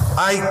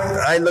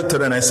I looked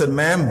at her and I said,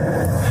 ma'am,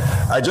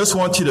 I just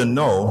want you to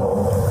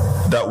know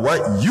that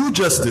what you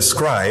just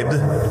described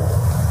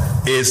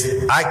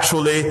is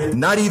actually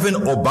not even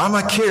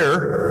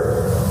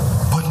Obamacare,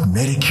 but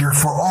Medicare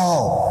for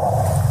all.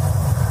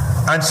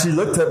 And she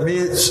looked at me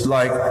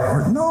like,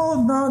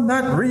 no,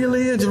 not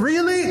really.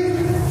 Really?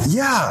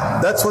 Yeah,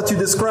 that's what you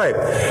described.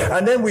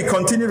 And then we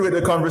continued with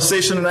the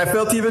conversation, and I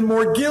felt even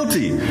more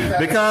guilty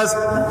because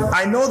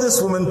I know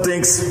this woman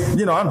thinks,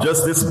 I'm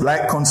just this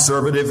black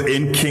conservative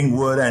in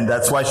Kingwood, and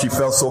that's why she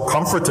felt so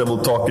comfortable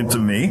talking to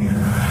me.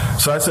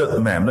 So I said,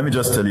 ma'am, let me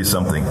just tell you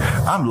something.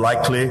 I'm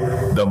likely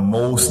the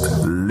most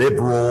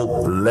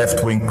liberal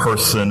left-wing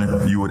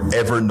person you would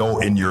ever know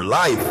in your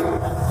life.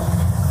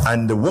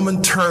 And the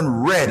woman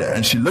turned red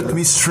and she looked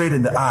me straight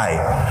in the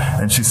eye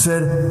and she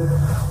said,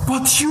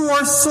 but you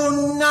are so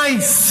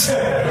nice. And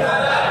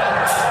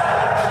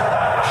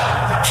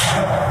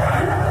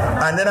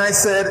then I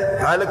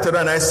looked at her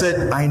and I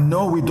said, I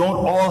know we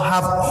don't all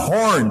have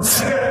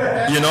horns,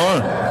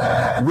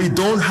 we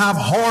don't have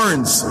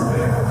horns.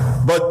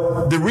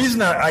 But the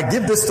reason I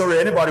give this story,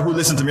 anybody who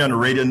listens to me on the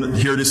radio and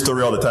hear this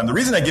story all the time, the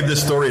reason I give this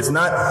story is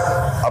not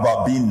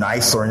about being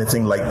nice or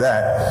anything like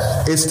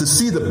that. It's to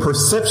see the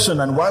perception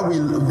and why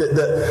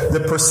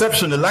the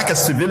perception, the lack of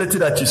civility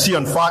that you see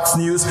on Fox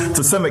News,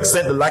 to some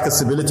extent the lack of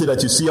civility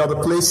that you see other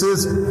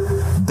places,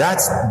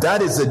 that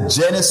is the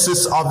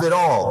genesis of it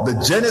all.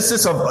 The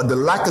genesis of the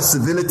lack of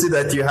civility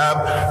that you have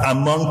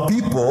among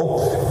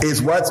people is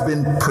what's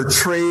been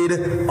portrayed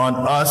on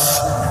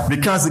us.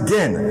 Because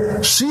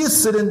again, she is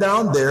sitting down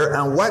there,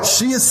 and what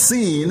she is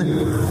seeing,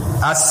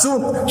 as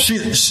soon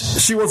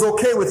she was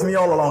okay with me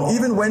all along.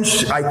 Even when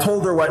I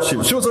told her what she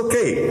was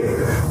okay.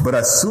 But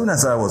as soon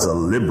as I was a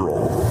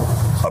liberal,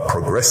 a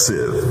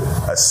progressive,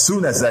 as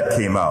soon as that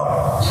came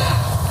out,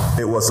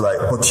 it was like,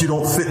 but you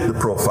don't fit the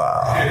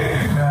profile.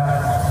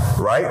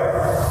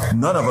 Right?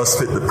 None of us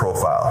fit the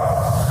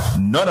profile.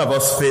 None of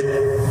us fit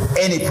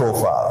any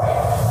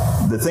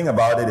profile. The thing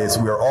about it is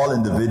we are all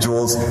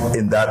individuals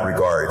in that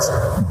regards.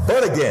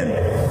 But again,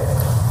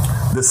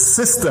 the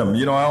system,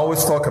 I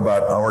always talk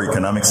about our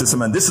economic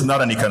system, and this is not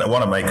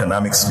one of my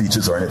economic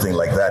speeches or anything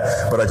like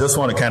that, but I just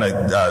want to kind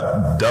of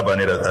dub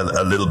on it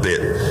a little bit.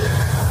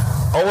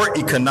 Our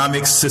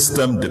economic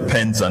system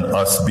depends on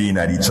us being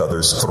at each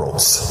other's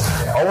throats.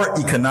 Our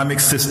economic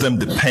system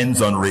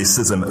depends on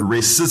racism.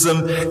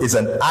 Racism is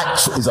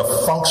a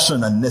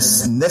function, a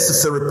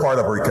necessary part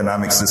of our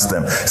economic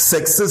system.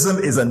 Sexism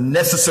is a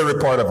necessary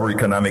part of our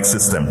economic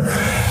system.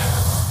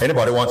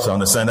 Anybody wants to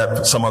understand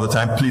that some other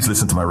time, please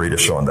listen to my radio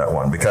show on that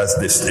one, because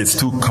it's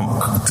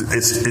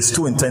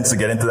too intense to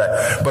get into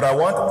that. But I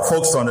want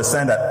folks to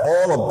understand that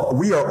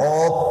we are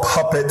all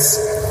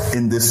puppets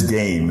in this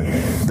game.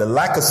 The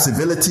lack of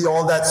civility,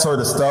 all that sort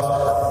of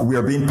stuff, we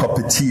are being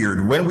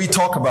puppeteered. When we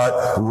talk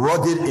about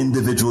rugged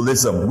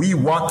individualism, we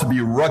want to be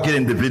rugged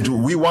individual.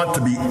 We want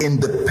to be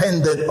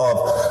independent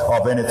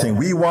of anything.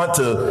 We want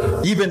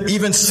to,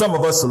 even some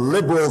of us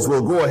liberals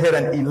will go ahead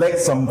and elect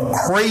some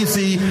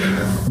crazy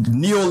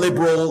neoliberal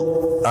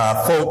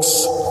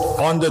folks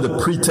under the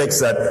pretext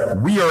that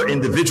we are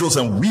individuals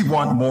and we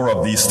want more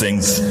of these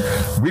things.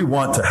 We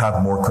want to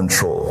have more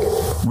control.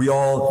 We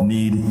all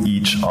need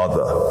each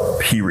other,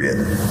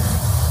 period.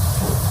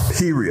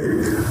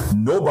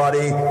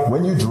 Nobody,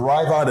 when you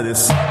drive out of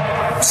this,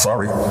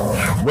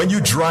 when you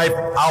drive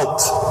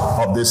out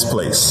of this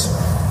place,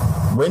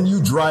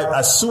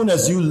 as soon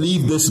as you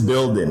leave this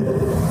building,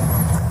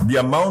 the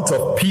amount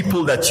of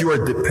people that you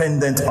are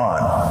dependent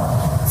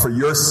on for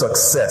your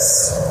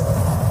success,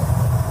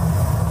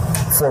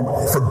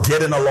 for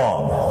getting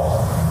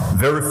along,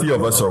 very few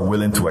of us are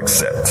willing to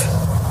accept.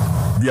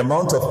 The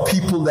amount of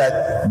people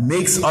that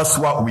makes us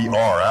what we are.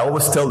 I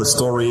always tell the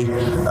story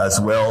as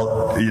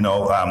well.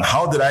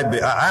 How did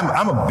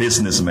I'm a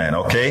businessman,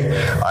 okay?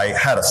 I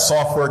had a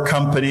software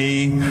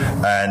company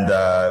and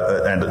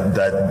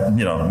that,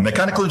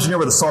 mechanical engineer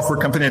with a software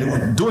company,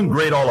 and doing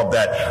great, all of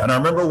that. And I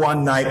remember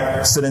one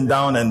night sitting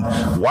down and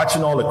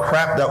watching all the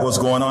crap that was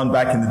going on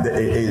back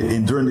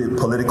during the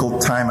political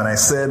time, and I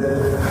said,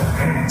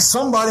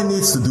 somebody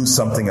needs to do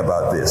something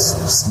about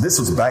this. This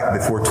was back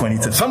before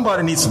 2010.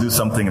 Somebody needs to do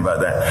something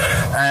about that.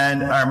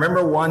 And I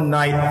remember one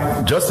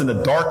night, just in the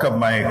dark of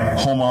my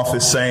home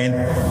office, saying,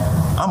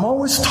 I'm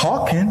always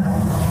talking.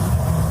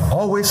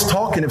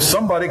 If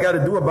somebody got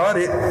to do about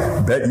it,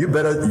 you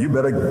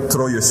better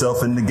throw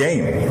yourself in the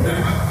game,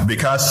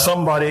 because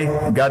somebody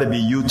got to be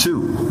you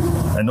too.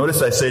 And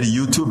notice I say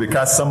you too,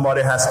 because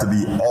somebody has to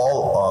be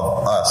all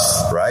of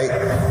us,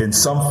 right? In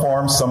some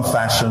form, some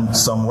fashion,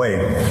 some way.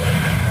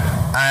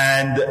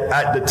 And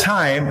at the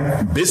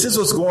time, business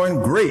was going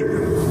great.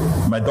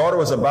 My daughter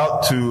was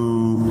about to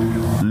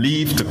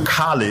leave to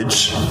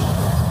college,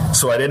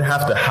 So I didn't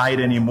have to hide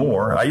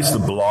anymore. I used to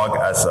blog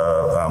as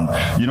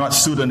a, you know what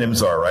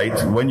pseudonyms are, right?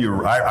 When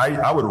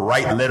I would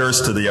write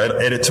letters to the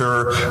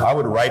editor. I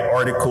would write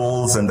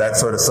articles and that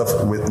sort of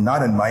stuff with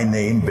not in my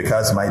name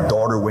because my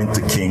daughter went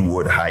to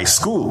Kingwood High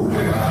School.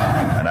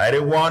 And I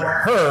didn't want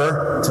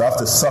her to have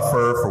to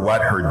suffer for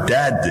what her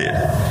dad did.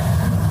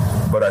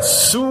 But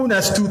as soon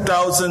as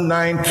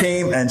 2009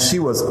 came and she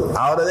was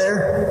out of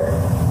there,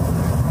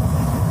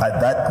 at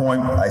that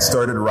point, I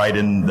started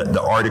writing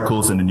the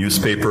articles in the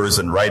newspapers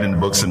and writing the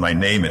books in my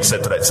name,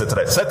 etc.,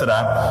 etc.,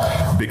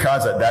 etc.,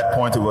 because at that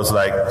point it was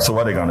like, so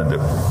what are they going to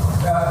do?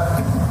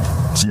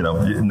 You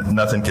know,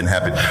 nothing can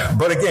happen.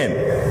 But again,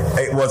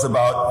 it was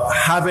about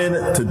having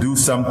to do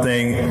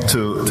something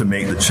to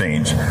make the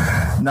change.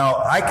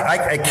 Now,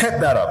 I kept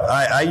that up.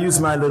 I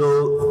used my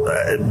little,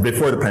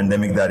 before the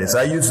pandemic that is,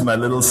 I used my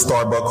little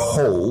Starbucks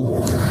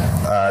hole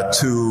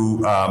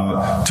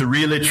to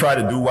really try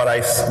to do what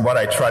I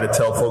try to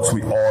tell folks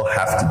we all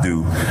have to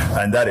do,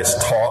 and that is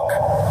talk,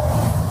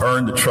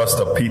 earn the trust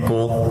of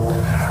people.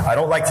 I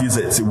don't like to use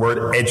the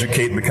word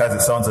educate because it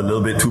sounds a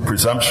little bit too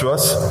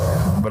presumptuous,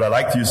 but I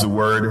like to use the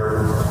word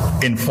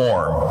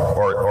inform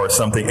or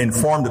something.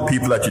 Inform the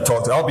people that you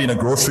talk to. I'll be in a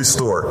grocery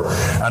store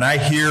and I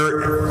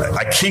hear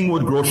a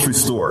Kingwood grocery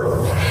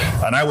store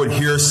and I would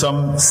hear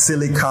some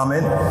silly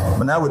comment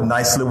and I would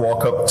nicely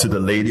walk up to the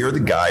lady or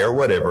the guy or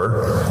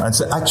whatever and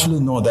say,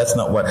 actually, no, that's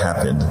not what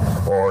happened,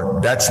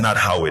 or that's not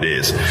how it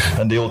is.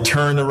 And they'll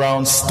turn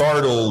around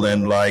startled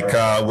and like,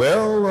 who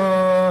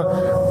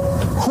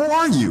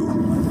are you?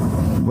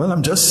 Well,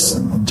 I just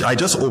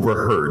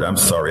overheard. I'm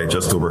sorry, I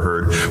just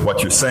overheard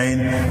what you're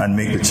saying and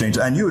make the change.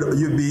 And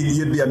you'd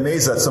be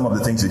amazed at some of the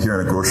things you hear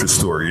in a grocery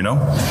store, you know?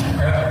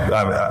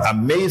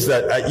 I'm amazed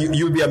that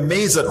you'd be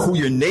amazed at who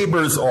your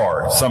neighbors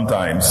are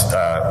sometimes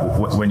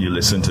when you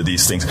listen to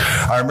these things.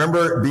 I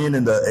remember being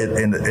in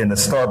the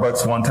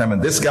Starbucks one time,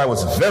 and this guy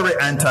was very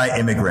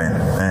anti-immigrant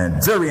and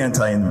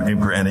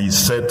and he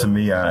said to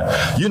me,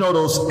 you know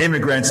those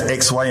immigrants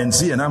X, Y, and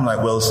Z? And I'm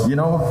like, well, you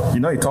know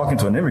you're talking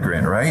to an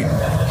immigrant, right?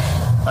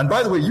 And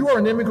by the way, you are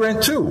an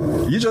immigrant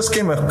too. You just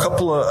came a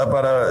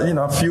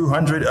few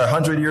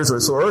hundred years or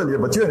so earlier,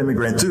 but you're an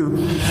immigrant too.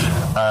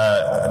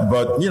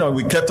 But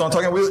we kept on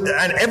talking.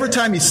 And every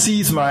time he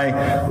sees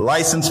my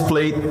license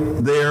plate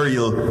there,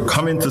 he'll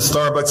come into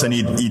Starbucks and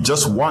he'd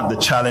just want the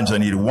challenge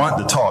and he'd want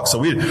the talk. So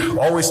we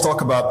always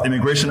talk about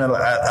immigration. And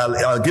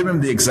I'll give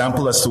him the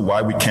example as to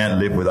why we can't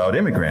live without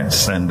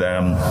immigrants. And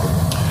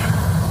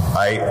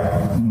I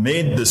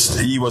made this,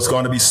 he was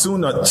going to be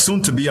soon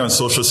to be on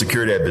Social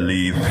Security, I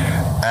believe,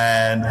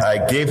 and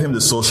I gave him the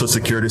Social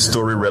Security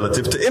story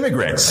relative to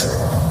immigrants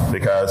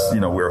because,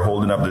 we're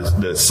holding up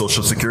the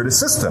Social Security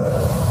system.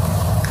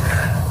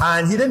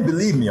 And he didn't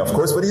believe me, of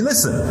course, but he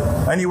listened.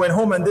 And he went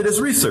home and did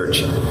his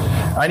research.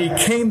 And he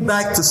came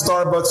back to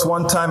Starbucks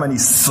one time and he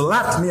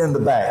slapped me in the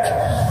back.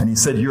 And he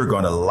said, "You're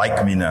going to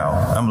like me now."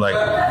 I'm like,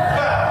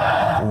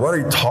 "What are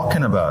you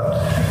talking about?"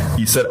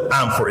 He said,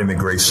 "I'm for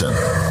immigration."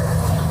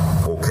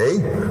 Okay,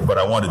 but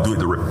I want to do it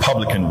the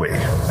Republican way.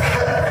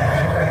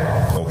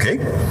 Okay,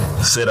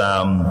 I said,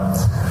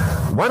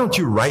 why don't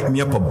you write me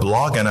up a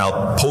blog and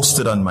I'll post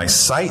it on my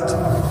site?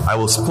 I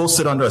will post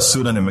it under a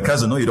pseudonym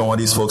because I know you don't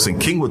want these folks in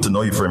Kingwood to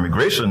know you for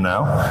immigration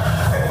now.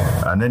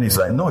 And then he's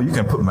like, "No, you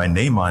can put my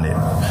name on it."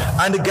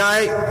 And the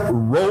guy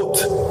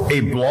wrote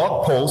a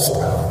blog post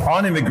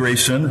on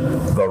immigration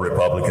the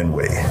Republican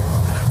way.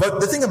 But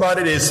the thing about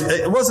it is,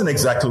 it wasn't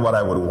exactly what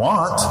I would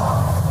want,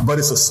 but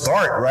it's a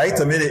start, right?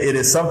 I mean, it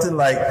is something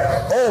like,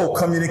 oh,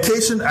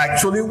 communication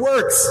actually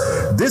works.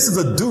 This is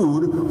a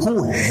dude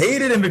who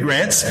hated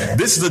immigrants.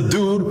 This is a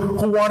dude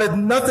who wanted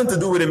nothing to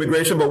do with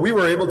immigration, but we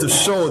were able to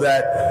show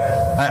that,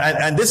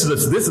 and this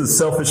is the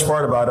selfish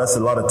part about us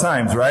a lot of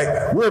times,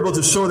 right? We're able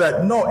to show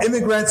that, no,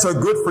 immigrants are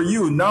good for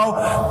you.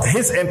 Now,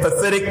 his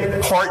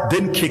empathetic part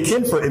didn't kick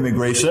in for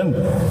immigration.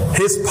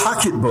 His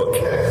pocketbook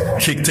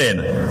kicked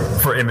in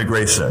for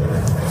immigration.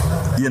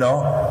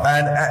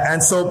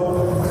 And so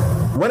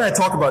when I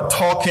talk about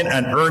talking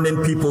and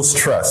earning people's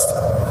trust,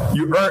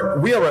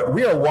 we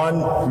are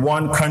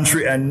one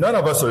country, and none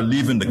of us are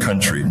leaving the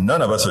country.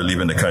 None of us are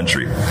leaving the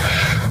country.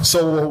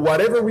 So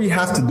whatever we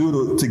have to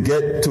do to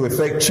get to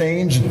effect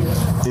change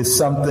is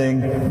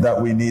something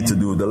that we need to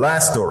do. The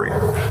last story,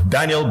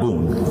 Daniel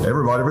Boone.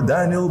 Everybody,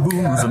 Daniel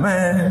Boone was a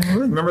man.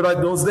 Remember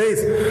those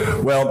days?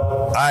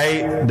 Well,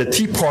 the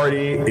Tea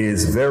Party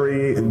is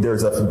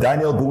there's a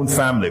Daniel Boone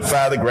family,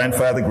 father,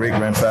 grandfather,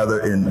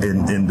 great-grandfather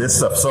in this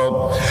stuff.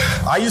 So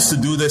I used to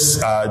do these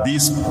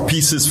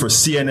pieces for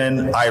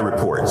CNN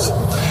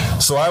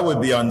iReports. So I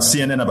would be on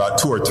CNN about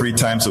 2 or 3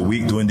 times a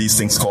week doing these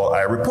things called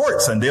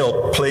iReports, and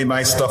they'll play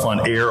my stuff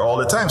on air all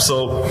the time.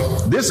 So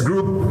this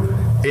group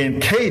in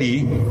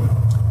Katy,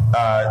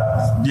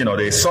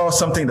 they saw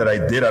something that I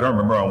did. I don't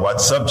remember on what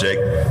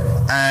subject,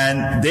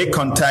 And they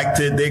got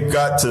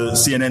to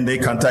CNN, they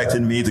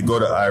contacted me to go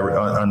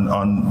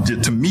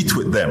to meet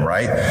with them,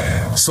 right?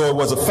 So it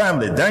was a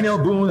family, Daniel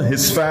Boone,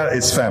 his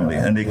family,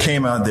 and they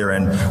came out there,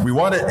 and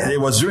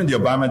it was during the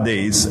Obama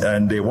days,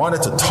 and they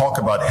wanted to talk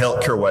about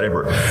healthcare,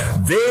 whatever.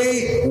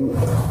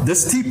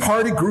 This Tea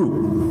Party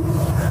group,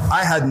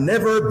 I had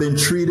never been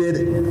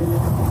treated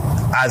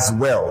as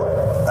well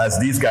as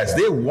these guys.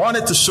 They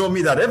wanted to show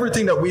me that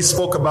everything that we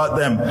spoke about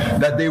them,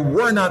 that they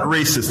were not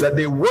racist, that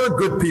they were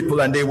good people,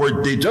 and they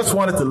just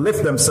wanted to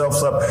lift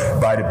themselves up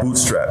by the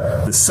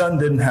bootstrap. The son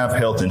didn't have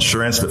health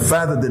insurance, the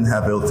father didn't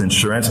have health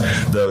insurance,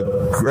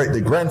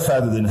 the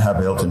grandfather didn't have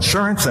health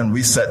insurance, and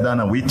we sat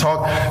down and we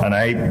talked, and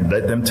I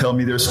let them tell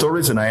me their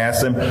stories, and I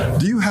asked them,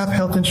 do you have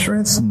health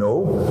insurance?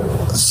 No.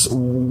 So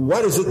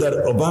what is it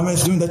that Obama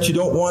is doing that you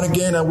don't want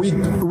again? And we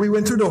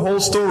went through the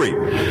whole story.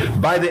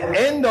 By the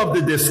end of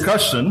the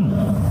discussion,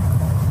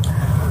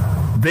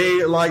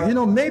 they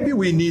maybe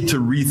we need to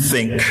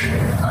rethink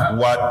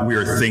what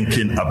we're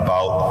thinking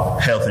about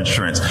health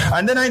insurance.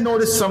 And then I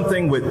noticed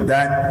something with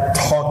that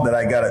talk that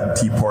I got at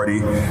the Tea Party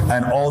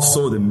and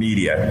also the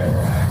media.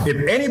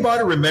 If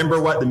anybody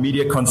remember what the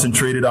media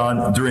concentrated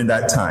on during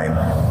that time,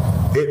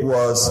 it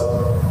was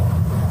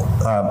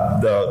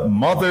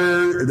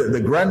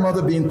the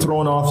grandmother being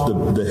thrown off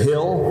the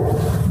hill,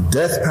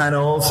 death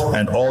panels,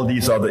 and all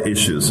these other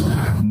issues.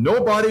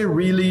 Nobody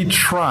really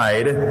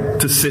tried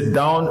to sit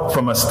down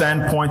from a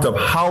standpoint of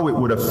how it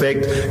would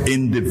affect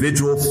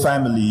individual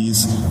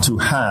families to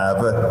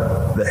have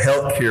the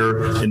health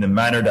care in the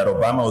manner that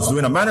Obama was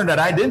doing, a manner that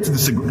I didn't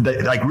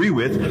agree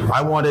with.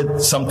 I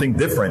wanted something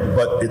different,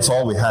 but it's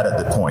all we had at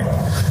the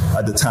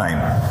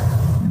time.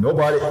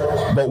 Nobody,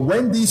 but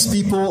when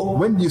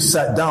you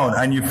sat down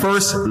and you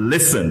first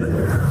listened,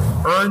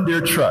 earn their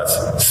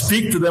trust,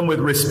 speak to them with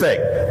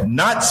respect,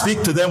 not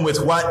speak to them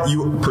with what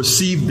you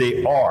perceive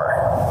they are,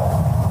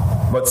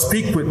 but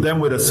speak with them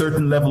with a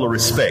certain level of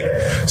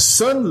respect.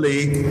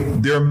 Suddenly,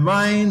 their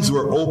minds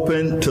were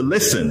open to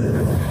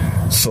listen.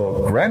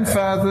 So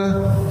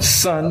grandfather,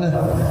 son,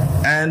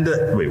 and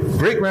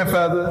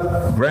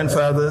great-grandfather,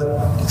 grandfather,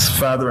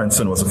 father, and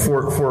son was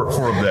four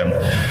of them.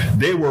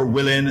 They were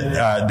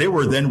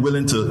then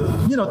willing to,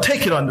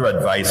 take it under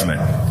advisement.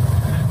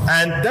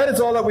 And that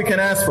is all that we can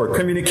ask for,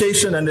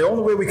 communication. And the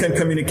only way we can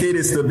communicate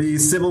is to be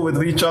civil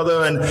with each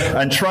other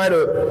and try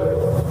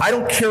to, I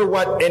don't care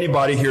what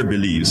anybody here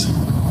believes.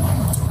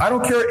 I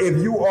don't care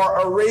if you are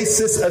a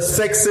racist, a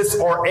sexist,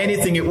 or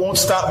anything. It won't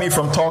stop me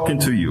from talking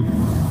to you.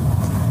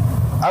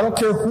 I don't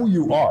care who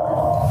you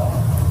are.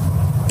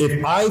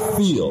 If I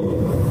feel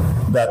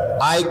that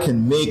I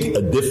can make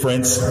a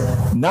difference,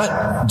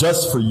 not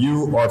just for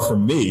you or for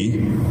me,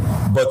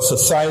 but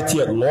society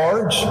at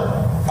large,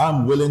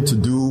 I'm willing to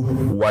do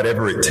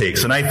whatever it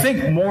takes. And I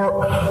think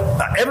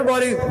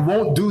everybody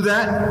won't do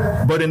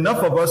that, but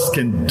enough of us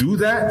can do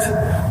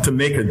that to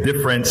make a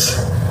difference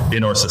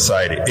in our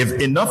society.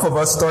 If enough of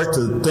us start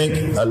to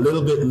think a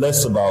little bit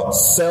less about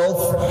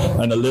self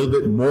and a little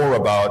bit more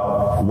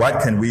about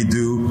what can we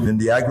do in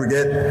the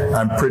aggregate,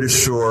 I'm pretty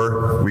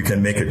sure we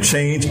can make a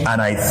change.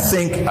 And I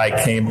think I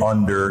came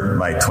under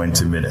my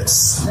 20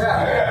 minutes.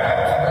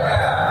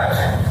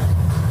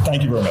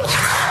 Thank you very much.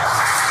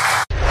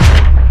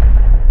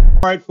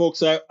 All right,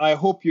 folks, I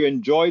hope you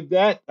enjoyed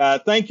that.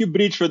 Thank you,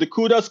 Breach, for the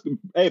kudos.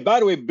 Hey,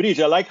 by the way, Breach,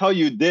 I like how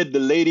you did the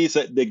ladies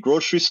at the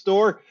grocery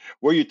store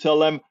where you tell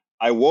them,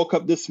 I woke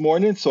up this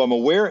morning, so I'm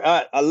aware.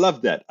 I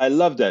love that. I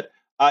love that.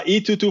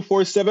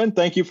 E2247,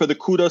 thank you for the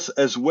kudos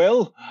as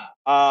well.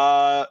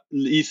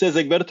 He says,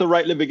 Egberto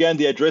rightly began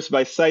the address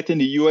by citing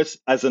the U.S.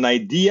 as an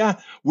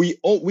idea. We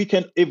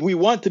can, if we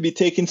want to be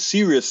taken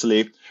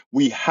seriously,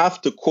 we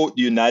have to quote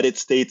the United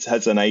States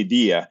as an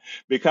idea,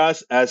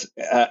 because as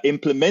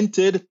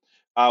implemented,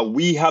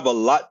 we have a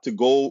lot to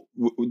go.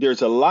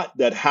 There's a lot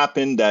that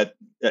happened that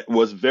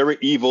was very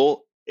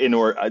evil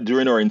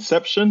during our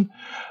inception.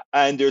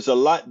 And there's a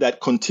lot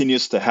that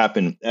continues to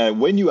happen.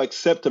 When you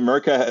accept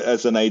America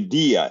as an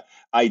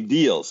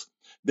ideals,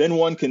 then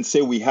one can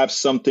say we have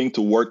something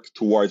to work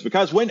towards.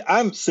 Because when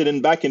I'm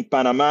sitting back in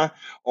Panama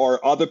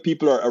or other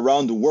people are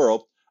around the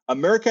world,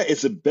 America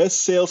is the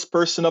best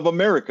salesperson of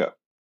America.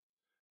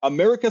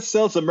 America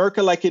sells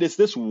America like it is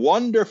this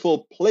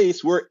wonderful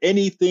place where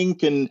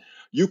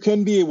you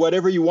can be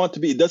whatever you want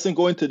to be. It doesn't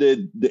go into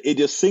the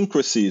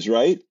idiosyncrasies,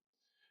 right?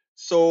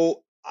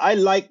 So I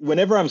like,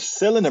 whenever I'm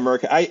selling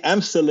America, I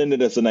am selling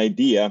it as an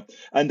idea,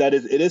 and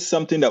it is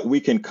something that we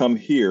can come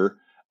here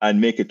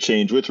and make a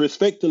change. With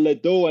respect to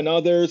Ledo and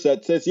others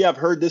that says, yeah, I've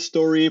heard this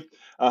story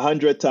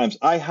 100 times.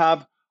 I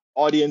have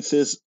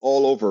audiences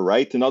all over,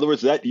 right? In other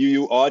words, that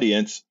UU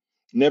audience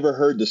never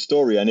heard the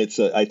story, and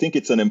I think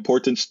it's an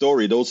important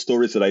story, those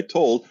stories that I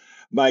told.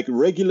 My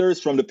regulars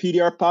from the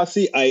PDR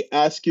posse, I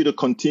ask you to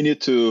continue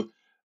to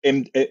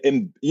endure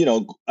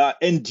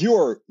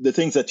the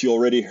things that you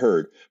already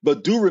heard.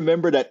 But do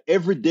remember that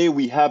every day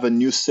we have a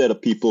new set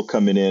of people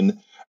coming in,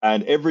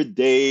 and every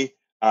day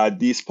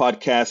these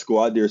podcasts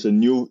go out. There's a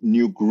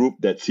new group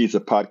that sees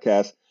a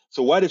podcast.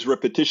 So what is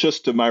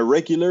repetitious to my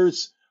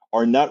regulars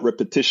are not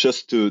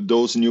repetitious to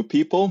those new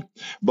people.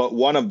 But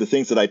one of the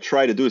things that I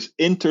try to do is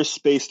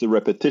interspace the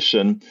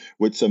repetition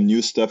with some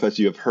new stuff. As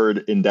you have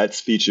heard in that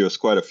speech, there's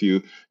quite a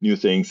few new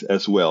things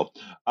as well.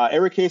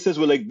 Eric Hayes says,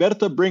 will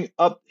Egberto bring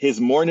up his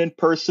morning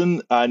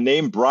person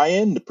named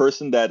Brian, the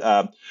person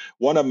that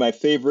one of my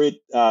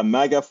favorite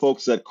MAGA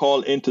folks that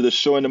call into the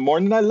show in the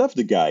morning? I love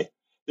the guy.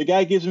 The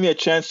guy gives me a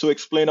chance to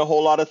explain a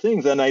whole lot of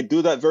things, and I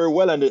do that very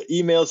well. And the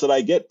emails that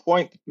I get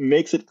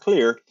makes it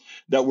clear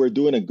that we're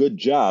doing a good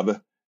job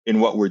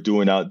in what we're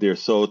doing out there.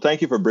 So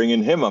thank you for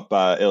bringing him up,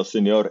 El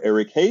Senor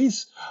Eric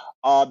Hayes.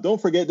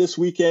 Don't forget, this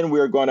weekend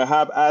we're going to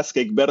have Ask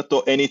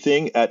Egberto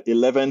Anything at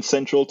 11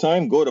 Central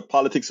Time. Go to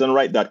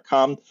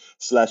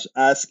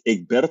politicsdoneright.com/Ask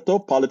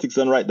Egberto,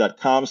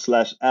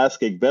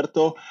 politicsdoneright.com/Ask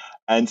Egberto,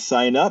 and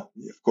sign up.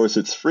 Of course,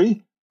 it's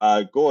free.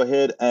 Go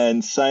ahead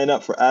and sign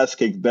up for Ask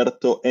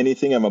Egberto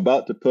Anything. I'm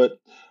about to put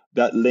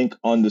that link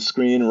on the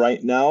screen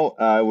right now.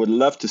 I would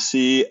love to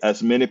see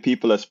as many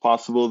people as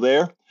possible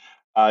there.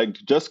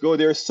 Just go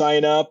there,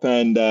 sign up,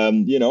 and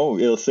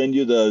it'll send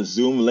you the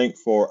Zoom link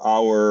for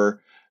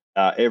our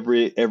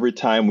every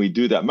time we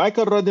do that.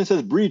 Michael Rodden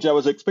says, Breach, I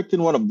was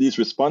expecting one of these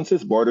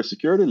responses: border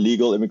security,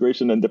 legal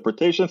immigration, and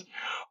deportations.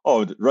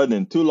 Oh,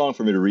 Rodden, too long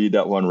for me to read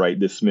that one right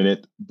this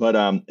minute. But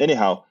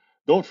anyhow,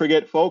 don't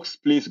forget, folks,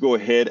 please go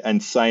ahead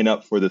and sign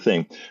up for the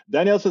thing.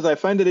 Daniel says, I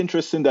find it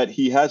interesting that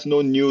he has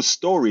no new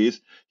stories.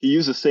 He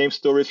used the same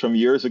stories from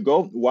years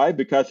ago. Why?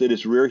 Because it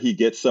is rare he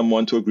gets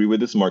someone to agree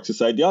with his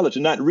Marxist ideology.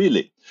 Not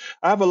really.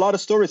 I have a lot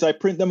of stories. I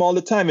print them all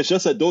the time. It's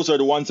just that those are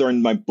the ones that are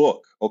in my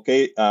book.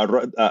 Okay,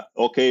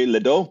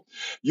 Ledo.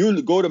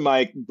 You go to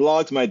my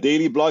blogs, my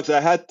daily blogs.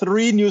 I had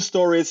 3 new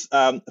stories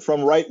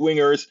from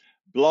right-wingers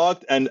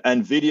blogged and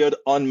videoed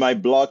on my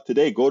blog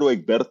today. Go to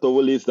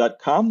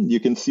egbertowillies.com. You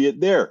can see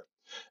it there.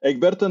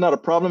 Egberto, not a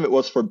problem. It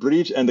was for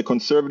Breach and the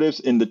conservatives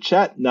in the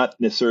chat, not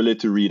necessarily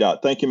to read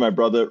out. Thank you, my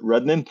brother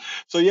Rednan.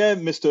 So yeah,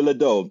 Mr.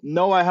 Ledo,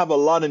 no, I have a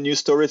lot of new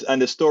stories, and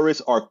the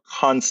stories are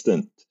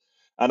constant.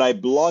 And I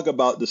blog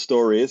about the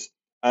stories,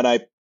 and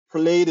I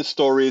play the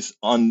stories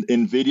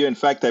in video. In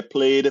fact, I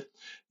played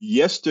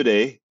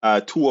yesterday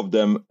 2 of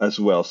them as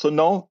well. So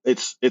no,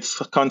 it's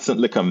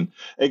constantly coming.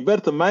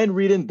 Egberto, mind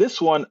reading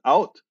this one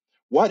out?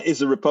 What is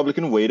the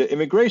Republican way to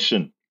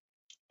immigration?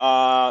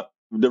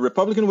 The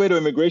Republican way to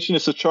immigration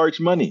is to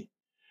charge money.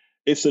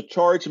 It's to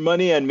charge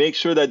money and make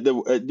sure that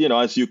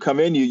as you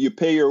come in, you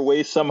pay your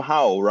way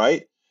somehow,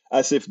 right?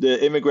 As if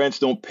the immigrants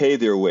don't pay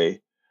their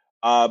way.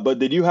 But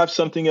did you have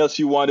something else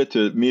you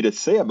wanted me to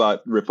say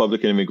about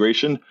Republican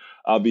immigration?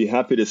 I'll be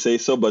happy to say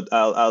so, but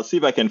I'll see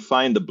if I can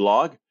find the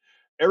blog.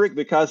 Eric,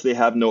 because they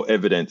have no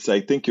evidence. I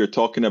think you're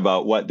talking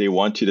about what they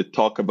want you to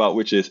talk about,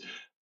 which is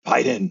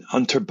Biden,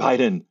 Hunter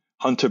Biden,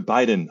 Hunter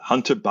Biden,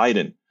 Hunter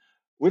Biden.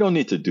 We don't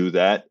need to do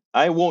that.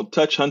 I won't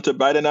touch Hunter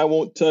Biden. I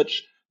won't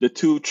touch the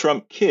 2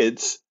 Trump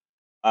kids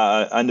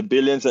and the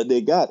billions that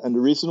they got. And the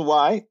reason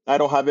why I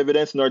don't have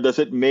evidence, nor does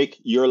it make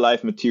your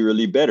life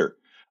materially better.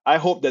 I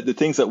hope that the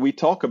things that we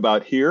talk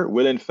about here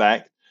will, in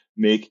fact,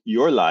 make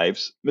your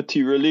lives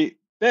materially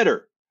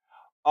better.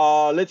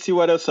 Let's see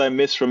what else I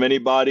missed from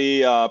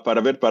anybody.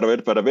 Para ver.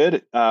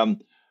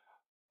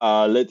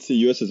 Let's see.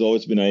 U.S. has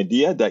always been an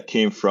idea. That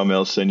came from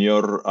El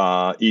Senor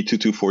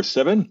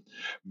E2247.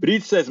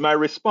 Breed says, my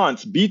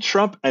response, beat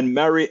Trump and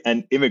marry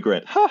an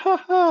immigrant. Ha, ha,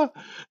 ha.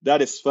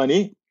 That is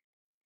funny.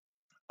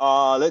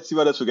 Let's see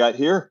what else we got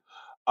here.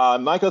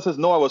 Michael says,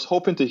 no, I was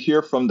hoping to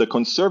hear from the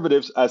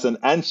conservatives as an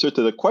answer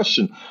to the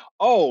question.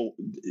 Oh,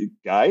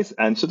 guys,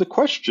 answer the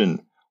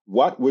question.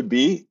 What would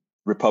be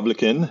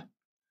Republican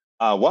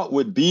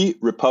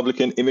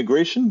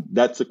immigration?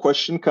 That's a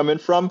question coming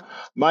from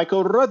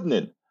Michael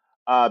Rudnin.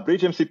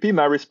 Bridge MCP,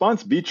 my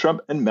response, beat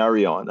Trump and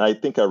marry on. I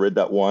think I read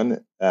that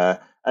one.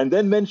 And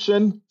then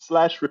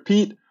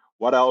mention/repeat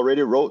what I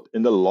already wrote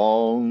in the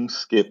long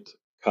skipped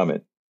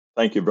comment.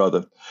 Thank you,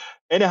 brother.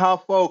 Anyhow,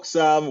 folks,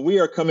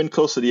 we are coming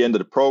close to the end of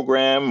the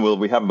program.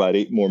 We have about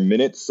 8 more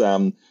minutes.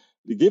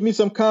 Give me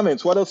some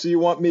comments. What else do you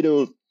want me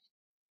to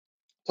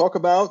talk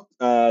about?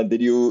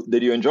 Did you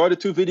enjoy the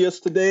 2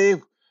 videos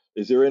today?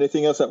 Is there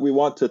anything else that we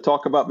want to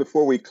talk about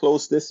before we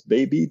close this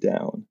baby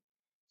down?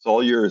 It's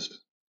all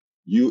yours.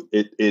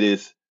 It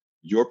is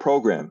your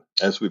program,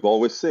 as we've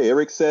always say.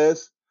 Eric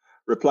says,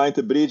 replying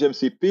to Bridge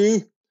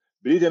MCP,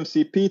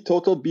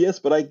 total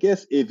BS, but I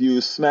guess if you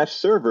smash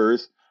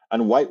servers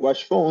and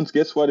whitewash phones,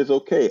 guess what is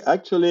okay?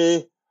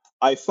 Actually,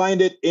 I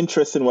find it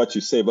interesting what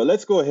you say, but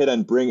let's go ahead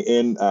and bring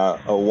in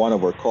one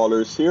of our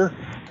callers here.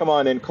 Come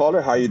on in,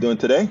 caller. How are you doing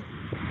today?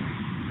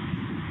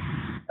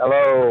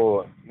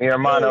 Hello, mi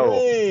hermano.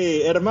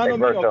 Hey, hermano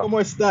mío,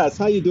 ¿cómo estás?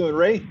 How you doing,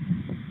 Ray?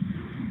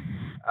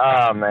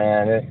 Oh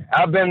man,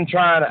 I've been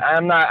trying.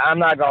 I'm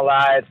not gonna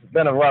lie. It's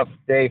been a rough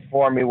day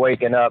for me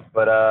waking up,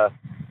 but I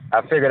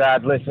figured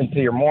I'd listen to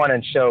your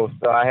morning show.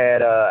 So I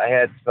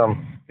had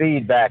some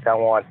feedback I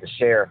wanted to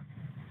share.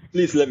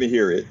 Please let me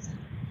hear it.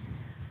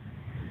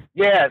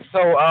 Yeah. So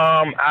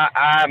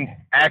I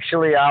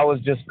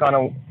was just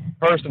gonna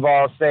first of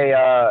all say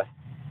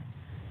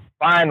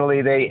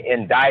finally they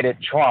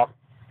indicted Trump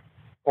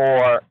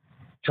for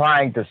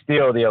trying to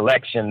steal the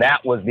election.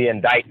 That was the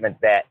indictment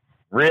that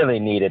really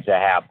needed to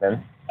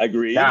happen.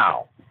 Agreed.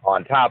 Now,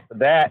 on top of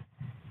that,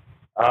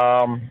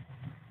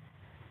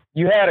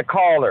 you had a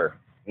caller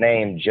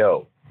named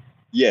Joe.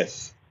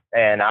 Yes.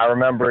 And I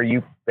remember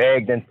you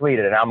begged and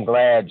pleaded, and I'm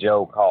glad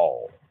Joe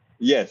called.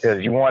 Yes.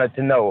 Because you wanted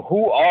to know,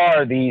 who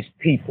are these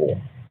people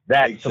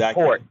that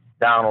support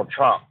Donald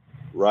Trump?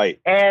 Right.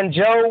 And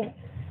Joe,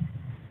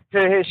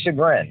 to his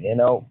chagrin,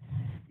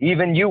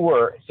 even you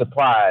were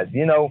surprised,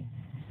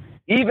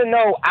 even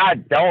though I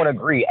don't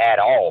agree at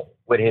all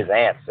with his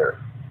answer,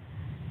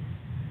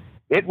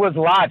 it was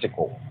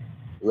logical.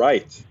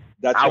 Right.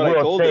 That's what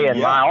I told him.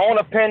 My own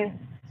opinion.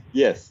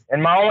 Yes.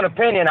 In my own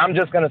opinion, I'm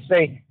just going to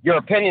say your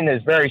opinion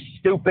is very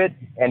stupid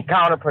and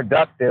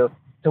counterproductive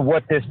to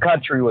what this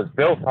country was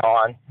built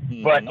on.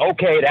 Mm-hmm. But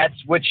okay, that's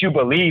what you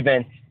believe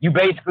in. You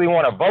basically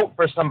want to vote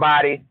for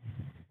somebody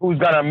who's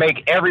going to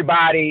make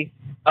everybody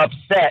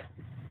upset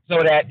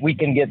so that we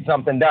can get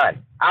something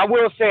done. I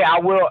will say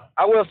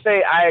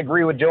I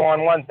agree with Joe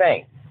on one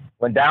thing.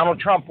 When Donald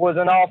Trump was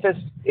in office,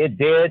 it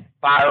did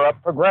fire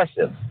up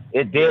progressives.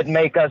 It did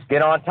make us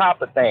get on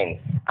top of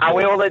things. I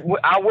will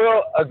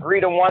agree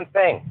to one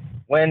thing.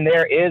 When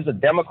there is a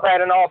Democrat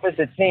in office,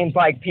 it seems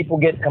like people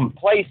get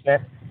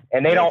complacent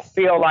and they don't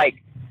feel like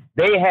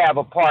they have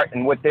a part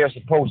in what they're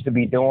supposed to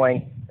be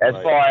doing as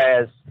far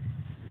as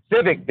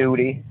civic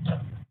duty.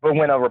 But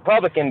when a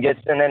Republican gets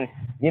in, then,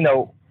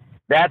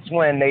 that's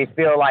when they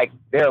feel like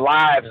their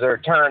lives are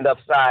turned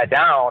upside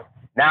down.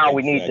 Now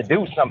we need to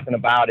do something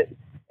about it.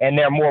 And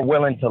they're more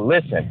willing to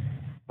listen.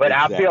 But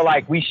I feel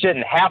like we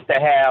shouldn't have to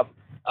have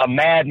a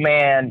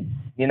madman,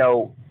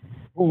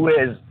 who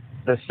is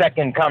the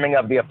second coming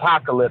of the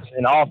apocalypse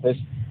in office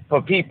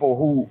for people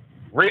who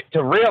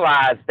to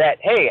realize that,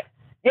 hey,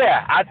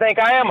 yeah, I think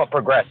I am a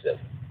progressive.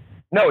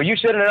 No, you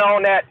should have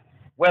known that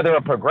whether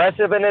a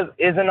progressive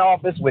is in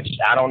office, which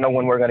I don't know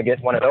when we're going to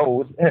get one of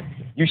those.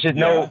 You should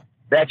know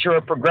that you're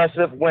a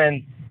progressive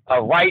when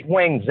a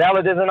right-wing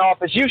zealot is in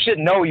office. You should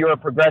know you're a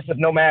progressive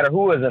no matter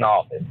who is in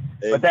office.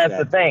 Exactly. But that's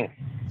the thing.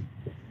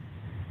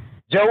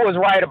 Joe was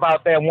right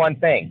about that one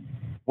thing.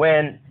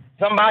 When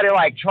somebody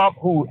like Trump,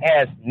 who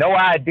has no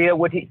idea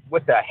what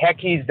the heck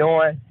he's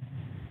doing,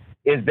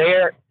 is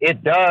there,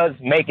 it does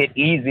make it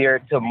easier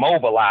to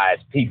mobilize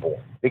people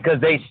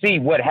because they see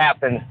what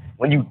happens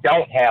when you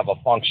don't have a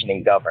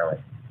functioning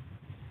government.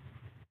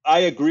 I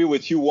agree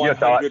with you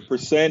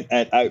 100%.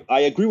 And I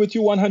agree with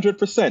you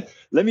 100%.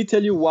 Let me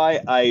tell you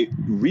why I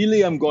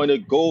really am going to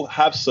go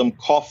have some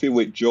coffee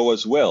with Joe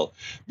as well.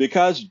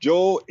 Because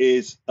Joe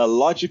is a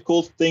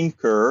logical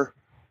thinker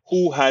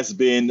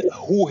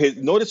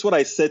notice what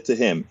I said to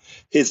him.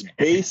 His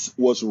base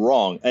was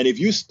wrong. And if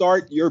you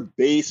start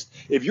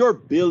if you're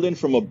building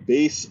from a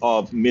base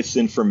of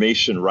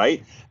misinformation,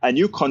 right? And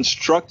you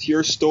construct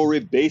your story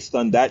based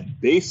on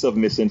that base of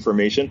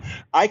misinformation,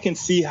 I can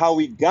see how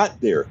we got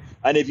there.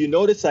 And if you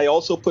notice, I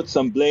also put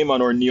some blame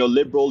on our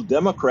neoliberal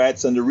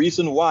Democrats. And the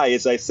reason why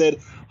is I said,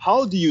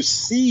 how do you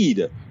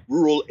seed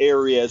rural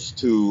areas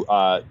to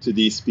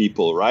these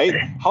people, right?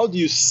 How do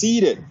you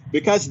seed it?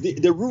 Because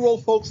the rural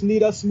folks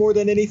need us more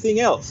than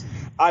anything else.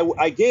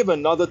 I gave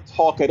another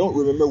talk. I don't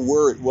remember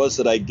where it was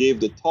that I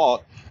gave the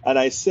talk. And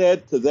I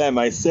said to them,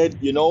 I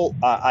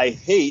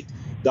hate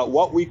that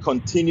what we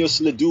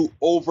continuously do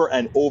over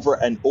and over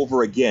and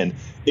over again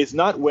is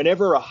not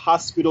whenever a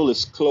hospital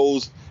is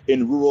closed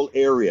in rural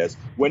areas,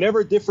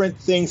 whenever different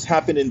things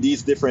happen in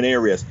these different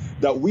areas,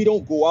 that we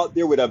don't go out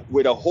there with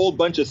a whole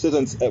bunch of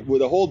citizens,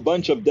 with a whole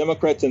bunch of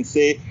Democrats and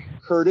say,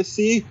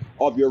 courtesy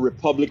of your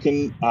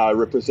Republican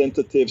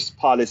representatives'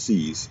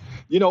 policies.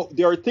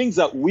 There are things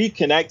that we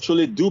can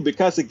actually do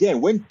because, again,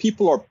 when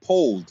people are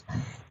polled,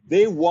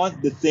 they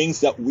want the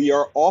things that we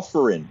are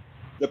offering.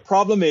 The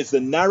problem is the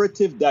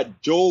narrative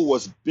that Joe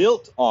was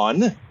built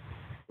on,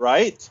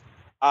 right?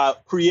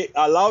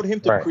 Allowed him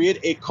to create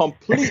a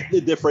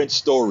completely different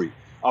story,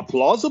 a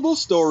plausible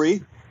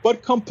story,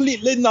 but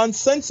completely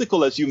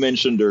nonsensical, as you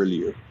mentioned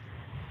earlier.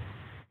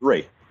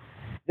 Ray.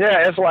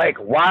 Yeah, it's like,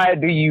 why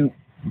do you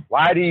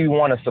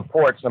want to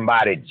support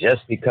somebody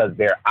just because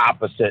they're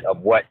opposite of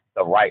what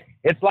the right?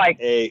 It's like,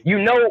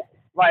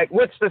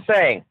 what's the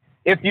saying?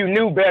 If you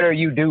knew better,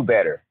 you do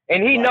better.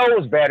 And he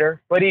knows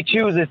better, but he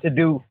chooses to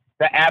do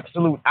the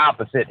absolute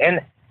opposite.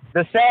 And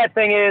the sad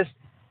thing is,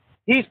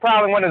 he's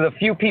probably one of the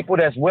few people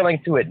that's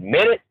willing to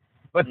admit it,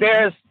 but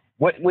there's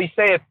what we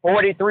say is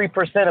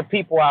 43% of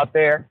people out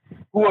there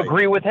who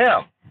agree with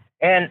him.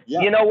 And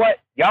you know what?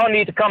 Y'all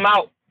need to come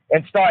out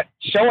and start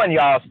showing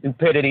y'all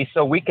stupidity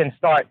so we can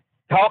start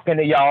talking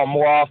to y'all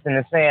more often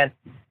and saying,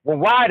 well,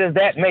 why does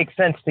that make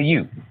sense to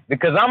you?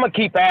 Because I'm going to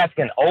keep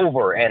asking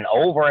over and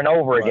over and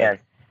over again,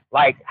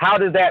 like, how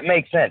does that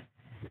make sense?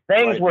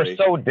 Things were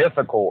so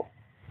difficult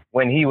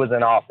when he was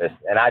in office,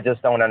 and I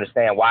just don't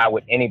understand why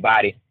would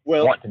anybody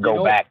want to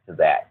go back to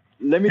that.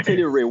 Let me tell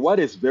you, Ray, what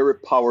is very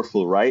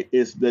powerful, right,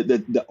 is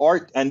the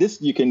art, and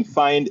this you can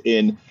find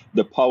in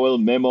the Powell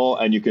memo,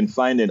 and you can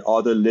find in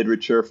other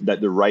literature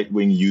that the right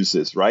wing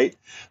uses, right?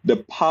 The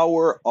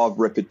power of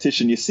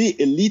repetition. You see,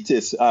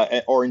 elitists,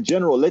 or in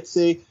general, let's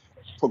say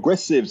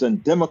progressives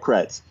and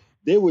Democrats,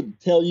 they would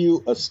tell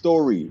you a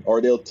story or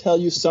they'll tell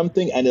you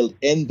something and it'll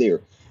end there.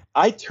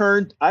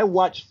 I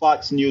watched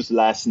Fox News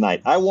last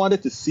night. I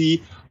wanted to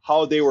see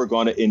how they were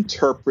going to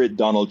interpret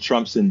Donald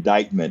Trump's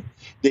indictment.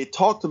 They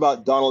talked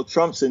about Donald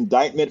Trump's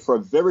indictment for a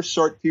very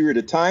short period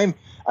of time,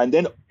 and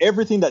then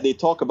everything that they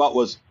talked about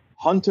was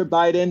Hunter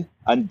Biden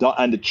and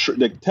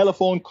the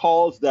telephone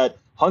calls that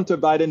Hunter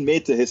Biden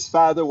made to his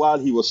father while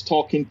he was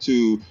talking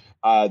to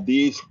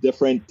these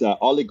different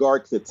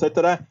oligarchs,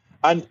 etc.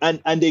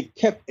 And they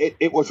kept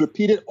it was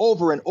repeated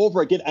over and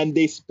over again, and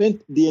they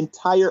spent the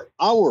entire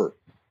hour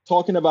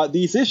talking about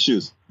these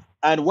issues.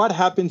 And what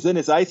happens then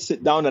is I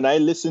sit down and I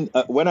listen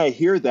when I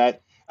hear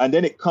that, and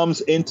then it comes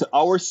into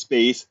our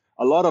space.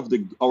 A lot of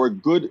our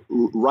good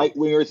right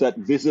wingers that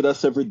visit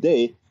us every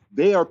day,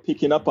 they are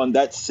picking up on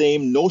that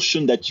same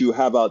notion that you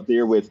have out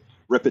there with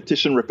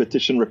repetition,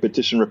 repetition,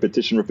 repetition,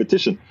 repetition,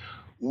 repetition.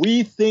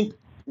 We think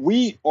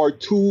we are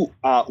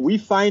we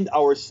find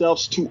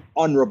ourselves too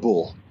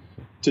honorable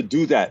to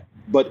do that,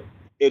 but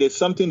it is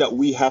something that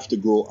we have to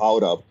grow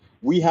out of.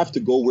 We have to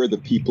go where the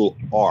people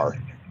are.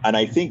 And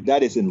I think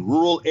that is in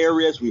rural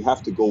areas, we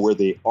have to go where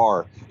they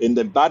are. In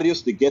the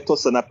barrios, the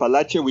ghettos, and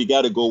Appalachia, we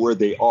got to go where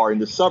they are. In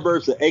the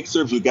suburbs, the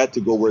exurbs, we got to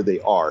go where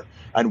they are.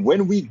 And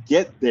when we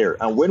get there,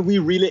 and when we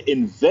really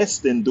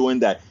invest in doing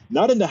that,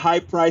 not in the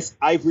high-priced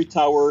ivory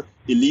tower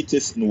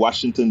elitists in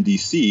Washington,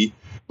 D.C.,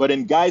 but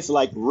in guys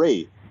like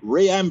Ray.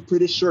 Ray, I'm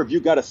pretty sure if you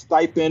got a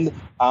stipend,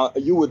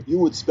 you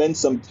would spend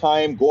some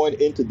time going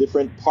into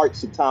different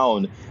parts of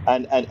town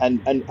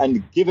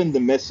and giving the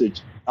message,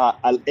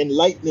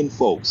 enlightening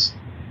folks.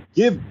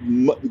 Give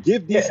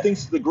these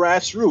things to the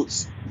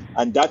grassroots,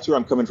 and that's where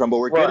I'm coming from. But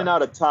we're getting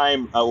out of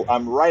time.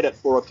 I'm right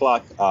at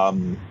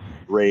 4:00,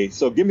 Ray.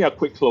 So give me a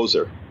quick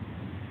closer.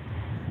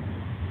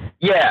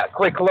 Yeah,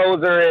 quick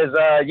closer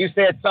is you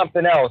said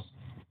something else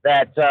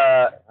that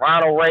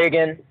Ronald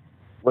Reagan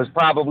was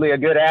probably a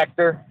good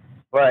actor,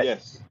 but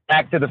yes.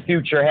 Back to the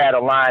Future had a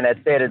line that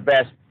said it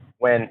best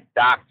when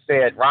Doc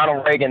said,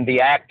 Ronald Reagan, the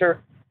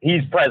actor,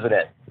 he's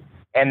president.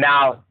 And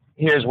now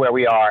here's where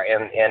we are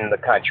in the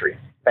country.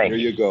 Thank you.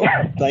 There you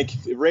go.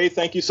 Thank you, Ray.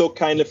 Thank you so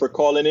kindly for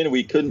calling in.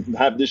 We couldn't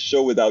have this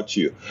show without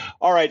you.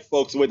 All right,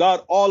 folks,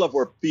 without all of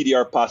our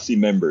PDR Posse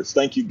members.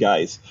 Thank you,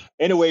 guys.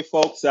 Anyway,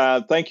 folks,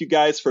 thank you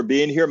guys for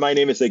being here. My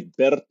name is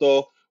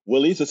Egberto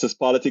Willies. This is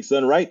Politics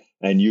Done Right.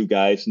 And you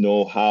guys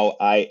know how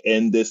I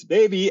end this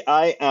baby.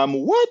 I am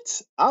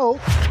what? Out.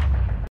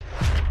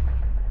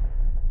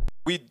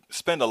 We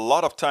spend a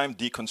lot of time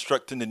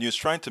deconstructing the news,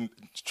 trying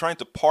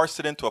to parse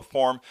it into a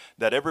form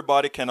that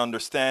everybody can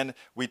understand.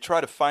 We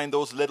try to find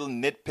those little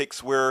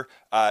nitpicks where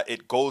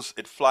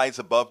it flies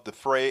above the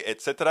fray,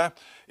 etc.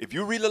 If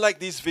you really like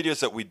these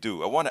videos that we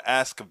do, I want to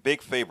ask a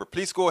big favor.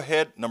 Please go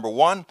ahead. Number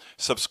 1,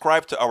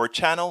 subscribe to our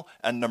channel.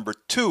 And number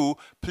 2,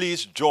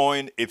 please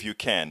join if you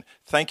can.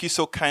 Thank you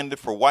so kindly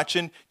for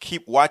watching.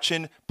 Keep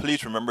watching.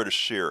 Please remember to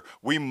share.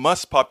 We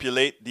must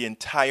populate the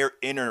entire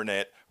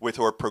internet with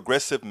our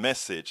progressive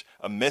message,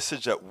 a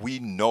message that we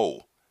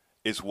know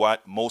is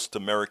what most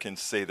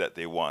Americans say that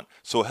they want.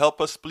 So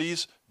help us,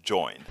 please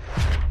join.